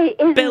 What Monday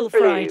is Bill blue,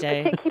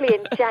 Friday, particularly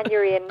in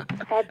January and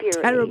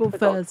February. Terrible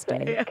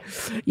Thursday.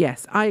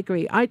 Yes, I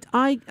agree.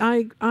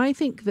 I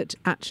think that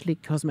actually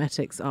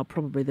cosmetics are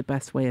probably the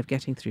best way of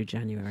getting through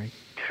January.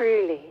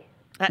 Truly.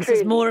 That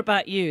says more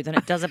about you than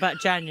it does about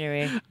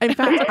January. In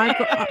fact,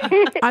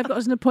 I've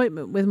got an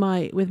appointment with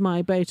my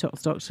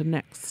Botox doctor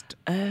next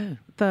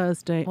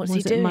Thursday. What's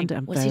he doing? Monday?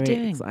 What's he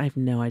doing? I have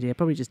no idea.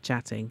 Probably just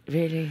chatting.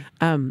 Really?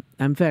 I'm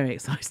very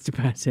excited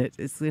about it.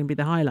 It's going to be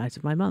the highlight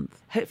of my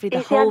month. Hopefully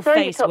the whole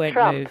face won't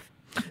move.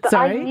 But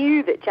Sorry? I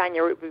knew that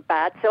January would be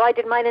bad, so I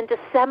did mine in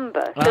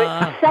December. So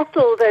it's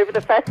settled over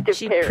the festive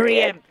period.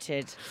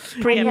 Preempted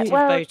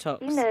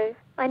Botox. You know,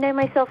 I know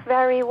myself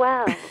very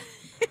well.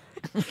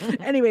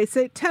 Anyway,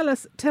 so tell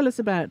us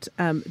about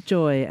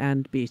joy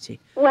and beauty.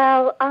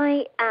 Well,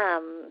 I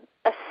am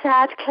a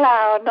sad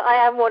clown. I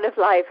am one of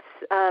life's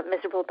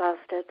miserable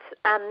bastards,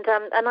 and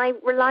I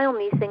rely on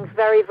these things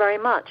very, very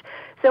much.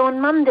 So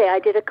on Monday, I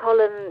did a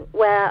column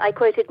where I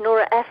quoted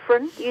Nora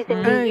Ephron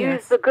using the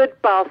 "use the good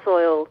bath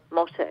oil"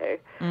 motto.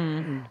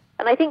 Mm-hmm.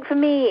 And I think for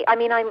me, I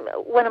mean,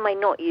 when am I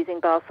not using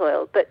bath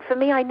oil? But for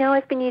me, I know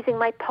I've been using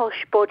my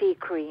Posh body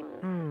creams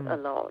a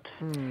lot.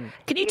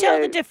 Can you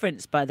tell the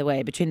difference, by the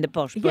way, between the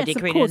Posh body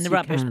cream and the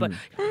rubbish?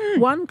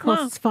 One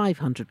costs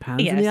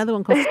 £500 and the other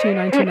one costs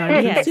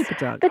 $2.99 from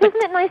Superdrug. But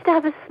isn't it nice to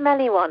have a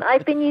smelly one?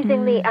 I've been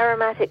using the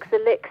Aromatics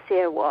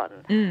Elixir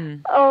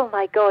one. Oh,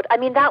 my God. I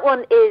mean, that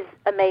one is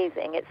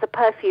amazing. It's a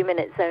perfume in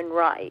its own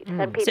right.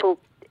 And people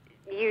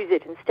use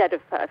it instead of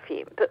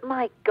perfume, but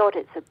my God,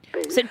 it's a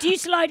boost. So do you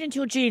slide into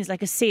your jeans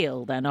like a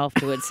seal then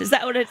afterwards? Is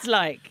that what it's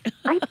like?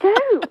 I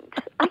don't.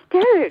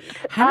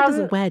 Hannah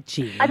doesn't wear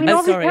jeans. I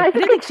mean, sorry. I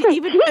don't think she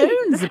even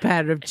owns a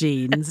pair of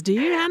jeans, do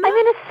you, Hannah? I'm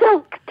in a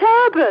silk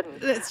turban.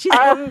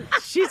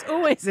 She's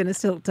always in a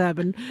silk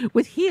turban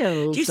with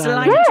heels. Do you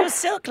slide into your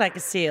silk like a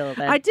seal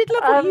then? I did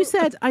love what you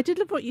said. I did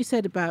love what you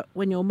said about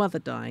when your mother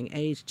dying,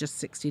 aged just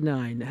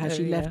 69, how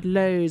she left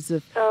loads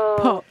of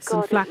pots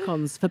and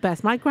flacons for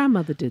Bess. My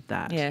grandmother did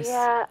that. Yes.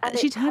 Yeah, and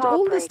she'd had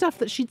all the stuff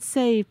that she'd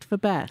saved for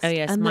Bess. Oh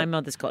yes, and my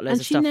mother's got loads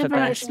of stuff for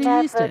Bess. She never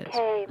actually used it.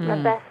 Came,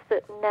 a Bess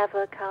that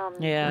never comes.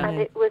 Yeah. And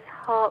it was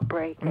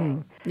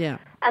heartbreaking. Yeah.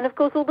 And of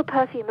course, all the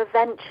perfume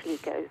eventually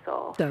goes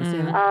off. Does,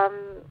 yeah.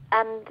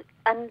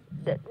 And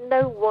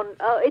no one.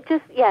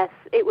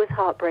 It was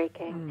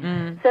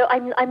heartbreaking. So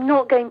I'm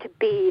not going to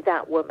be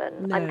that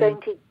woman. No. I'm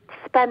going to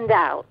spend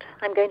out.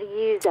 I'm going to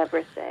use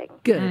everything.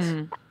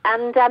 Good.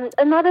 And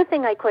another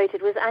thing I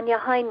quoted was Anya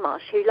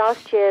Hindmarsh, who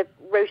last year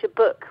wrote a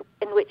book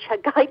in which her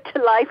guide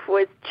to life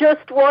was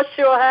just wash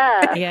your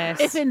hair. Yes.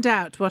 If in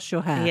doubt, wash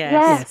your hair.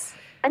 Yes.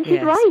 And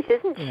she's right,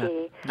 isn't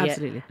she?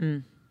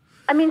 Absolutely.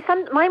 I mean,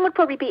 mine would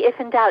probably be if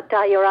in doubt,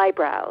 dye your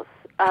eyebrows.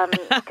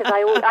 because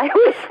I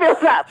always feel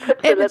that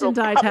puts a Imogen little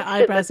dyed her punch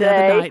in eyebrows the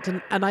day. other night,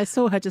 and I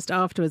saw her just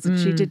afterwards, and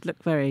she did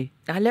look very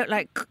I look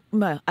like,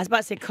 well, I was about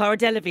to say Cara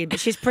Delevingne, but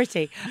she's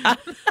pretty.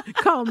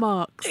 Karl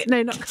Marx.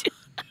 No, not.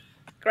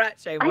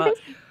 Groucho Marx.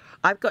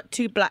 I've got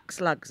 2 black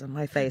slugs on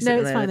my face. No, at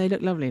the it's fine. moment. They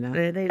look lovely now.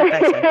 They look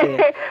better,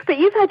 yeah. But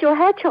you've had your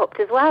hair chopped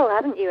as well,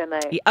 haven't you, Emma?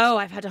 Oh,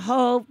 I've had a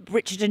whole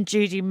Richard and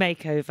Judy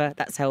makeover.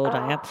 That's how old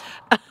I am.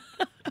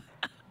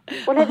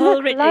 Well, it Oh,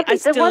 looks really? lovely. I The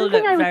still one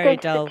thing look I was very going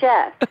dull. to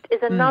suggest is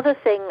another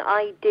thing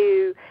I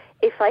do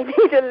if I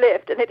need a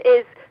lift, and it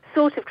is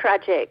sort of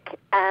tragic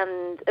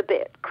and a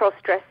bit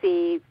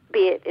cross-dressy, be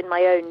it in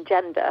my own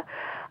gender.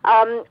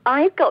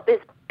 I've got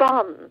this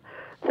bun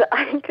that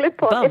I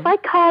clip on. Bun? If I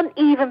can't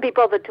even be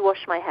bothered to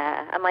wash my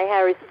hair, and my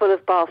hair is full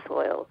of bath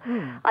oil,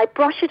 I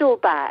brush it all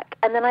back,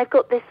 and then I've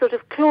got this sort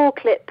of claw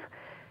clip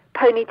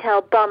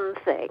ponytail bun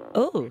thing.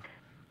 Oh.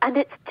 And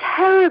it's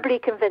terribly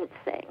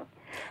convincing.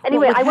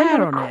 Anyway, with I went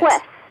hair on on a it?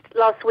 quest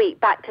last week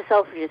back to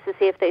Selfridges to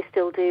see if they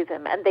still do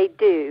them, and they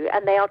do,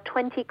 and they are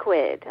 20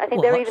 quid. I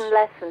think they're What? even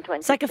less than 20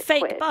 It's like a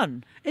fake quid.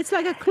 bun. It's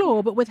like a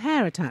claw, but with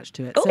hair attached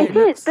to it. Oh, so It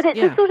looks, is, but it's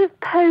yeah. a sort of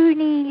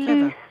pony,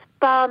 Clever. loose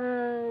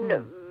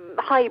bun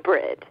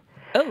hybrid.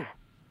 Oh.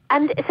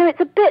 And so it's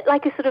a bit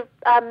like a sort of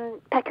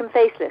Peckham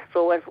facelift,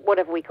 or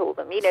whatever we call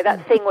them. You know,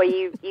 that thing where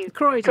you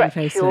Croydon stretch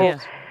facelift. your... Yeah.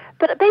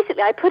 But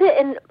basically, I put it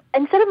in,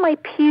 instead of my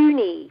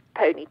puny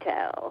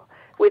ponytail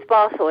with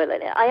bath oil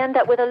in it, I end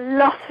up with a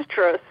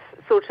lustrous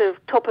sort of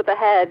top of the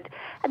head,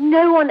 and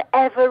no one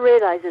ever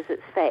realises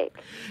it's fake.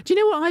 Do you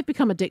know what I've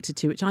become addicted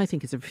to, which I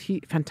think is a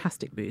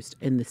fantastic boost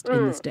in this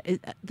day?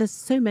 There's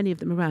so many of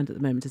them around at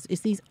the moment.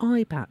 Is these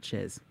eye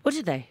patches. What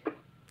are they?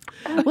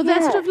 Well,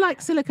 they're sort of like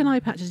silicone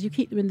eye patches. You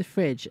keep them in the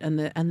fridge, and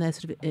they're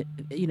sort of, they're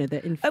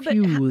Oh, but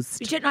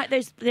infused. you don't like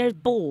those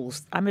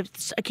balls? I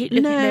keep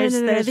looking No, at those, no,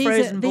 no. those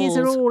frozen These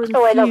are balls. all infused.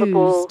 Oh, I love a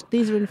ball.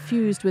 These are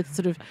infused with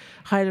sort of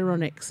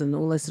hyaluronics and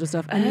all this sort of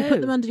stuff, and you put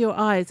them under your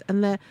eyes,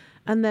 and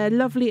they're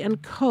lovely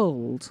and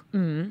cold,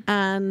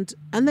 and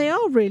they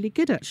are really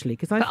good actually.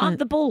 Because But aren't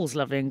the balls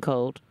lovely and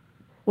cold?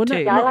 well, no,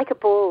 too? Yeah, I like a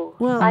ball.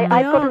 well, I've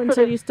they got are a until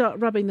sort of... you start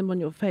rubbing them on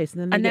your face,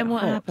 and then they And then get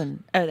what hot.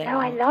 happened? Oh, they Oh,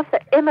 I are. love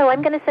that. Imo,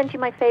 I'm going to send you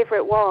my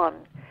favourite one.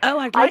 Oh,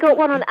 I'd I like got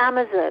one on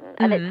Amazon,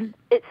 and Mm-hmm.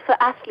 it's for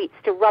athletes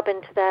to rub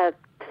into their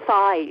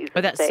thighs.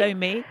 Oh, that's and so things.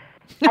 me.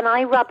 And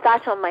I rub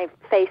that on my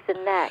face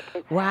and neck.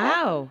 It's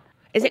Wow.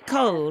 Is it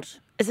cold?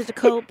 Is it a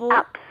cold ball?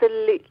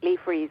 absolutely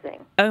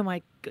freezing. Oh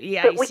my.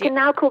 Yeah. But you we see- can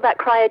now call that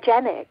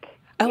cryogenic.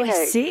 Oh, you I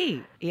know.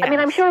 see. I mean,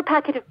 I'm Yes. sure a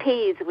packet of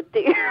peas would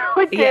do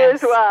Yes.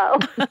 as well.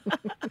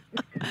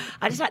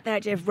 I just like the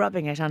idea of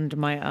rubbing it under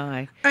my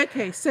eye.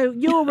 Okay, so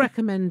you're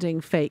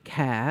recommending fake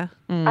hair.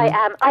 I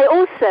am.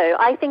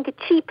 I think a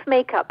cheap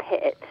makeup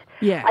hit.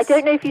 Yes. I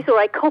don't know if you saw,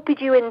 I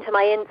copied you into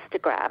my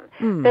Instagram.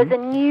 There's a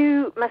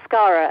new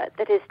mascara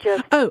that is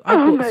just Oh, I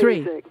bought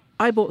amazing. 3.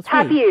 I bought 3.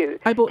 Have you?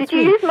 I bought Did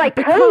 3. you use my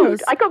code?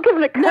 because- I got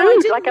given a code No, I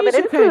didn't like I'm use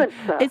an your code.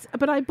 influencer.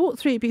 But I bought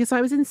 3 because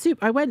I was in soup.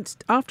 I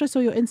went after I saw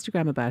your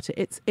Instagram about it.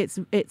 It's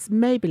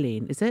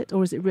Maybelline, is it,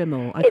 or is it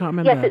Rimmel? I can't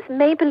remember. Yes, it's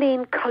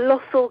Maybelline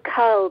Colossal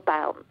Curl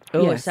Bounce.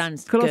 Oh, Yes, it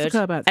sounds Colossal good.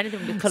 Curl Bounce.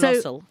 Anything with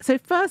colossal. So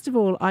first of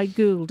all, I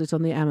googled it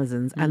on the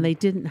Amazons, and they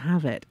didn't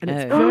have it. And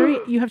it's Oh. very.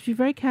 You have to be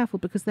very careful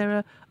because there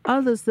are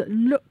others that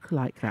look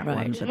like that one,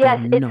 Right. but Yes,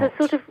 they're it's not. a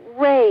sort of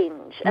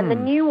range, and the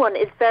new one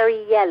is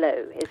very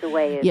yellow, is a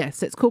way of...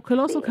 Yes, it's called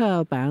Colossal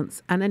Curl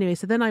Bounce. And anyway,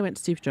 so then I went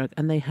to Superdrug,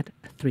 and they had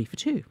 3 for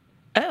 2.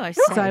 Oh, I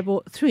see. So I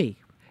bought 3.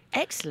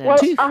 Excellent. Well,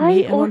 2 for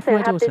me I and 1 for also my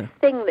have this daughter.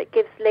 thing that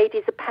gives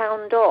ladies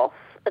 £1 off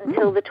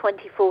until the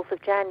 24th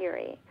of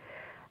January.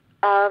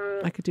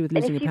 I could do with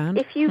And losing if a you, pound.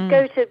 if you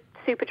go to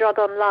Superdrug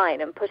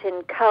online and put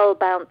in Curl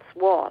Bounce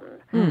 1,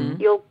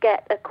 you'll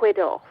get £1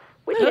 off,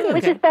 which, Oh, is,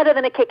 which okay. is better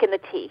than a kick in the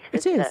teeth,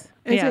 It isn't is.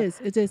 it? Yeah.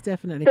 It is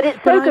definitely. But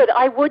it's so I- good,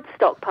 I would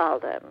stockpile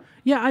them.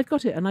 Yeah, I've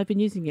got it, and I've been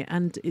using it,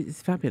 and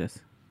it's fabulous.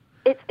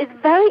 It's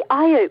very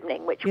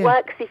eye-opening, which Yeah.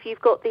 works if you've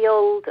got the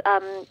old,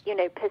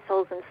 piss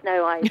holes and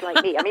snow eyes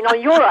like me. I mean,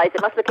 on your eyes,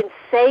 it must look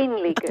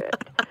insanely good.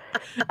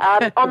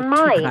 On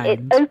mine, it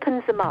kind.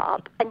 opens them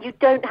up, and you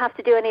don't have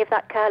to do any of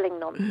that curling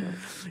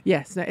nonsense.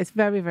 Yes, no, it's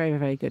very, very,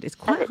 very good. It's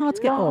quite it's hard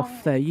to get long,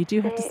 off, though. You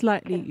do have to thick.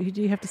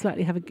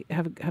 slightly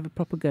have a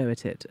proper go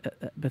at it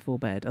before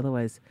bed.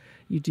 Otherwise,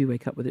 you do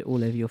wake up with it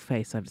all over your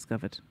face. I've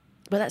discovered.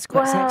 Well, that's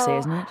quite sexy, Well,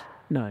 isn't it?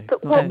 No,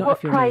 But not what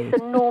if you're price?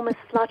 me. Enormous,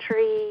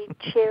 fluttery,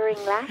 cheering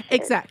lashes.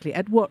 Exactly.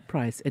 At what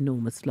price?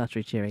 Enormous,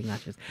 fluttery, cheering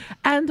lashes.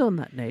 And on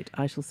that note,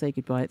 I shall say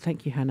goodbye.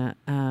 Thank you, Hannah.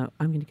 I'm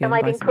going to go. Am and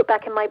I buy being some... put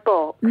back in my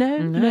box? No,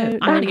 No, no. I'm going to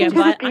go and into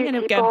buy. the I'm going to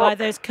beauty go and buy box.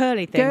 those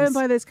curly things. Go and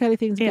buy those curly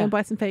things. And Yeah. Go and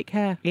buy some fake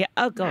hair. Yeah.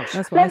 Oh gosh.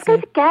 That's what Let's I go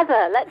say.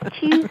 together. Let's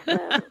choose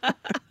them.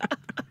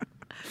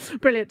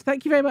 Brilliant.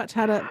 Thank you very much,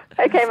 Hannah.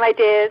 Okay, my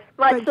dears.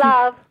 Much Thank you.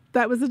 love.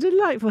 That was a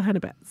delightful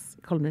Hannah Betts,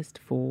 columnist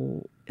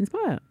for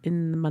Inspire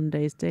in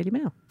Monday's Daily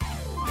Mail.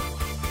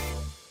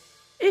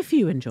 If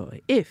you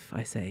enjoy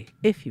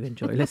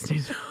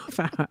listening to Half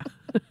Hour,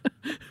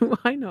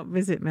 Why not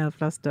visit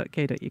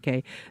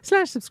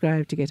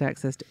mailplus.co.uk/subscribe to get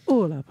access to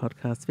all our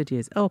podcasts,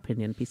 videos,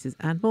 opinion pieces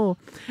and more.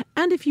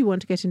 And if you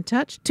want to get in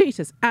touch, tweet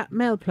us at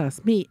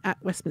mailplus, me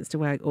at Westminster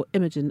Wag, or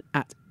Imogen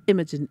at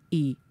Imogen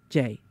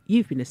EJ.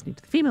 You've been listening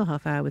to The Female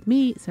Half Hour with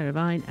me, Sarah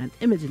Vine, and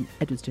Imogen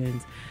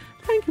Edwards-Jones.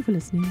 Thank you for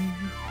listening.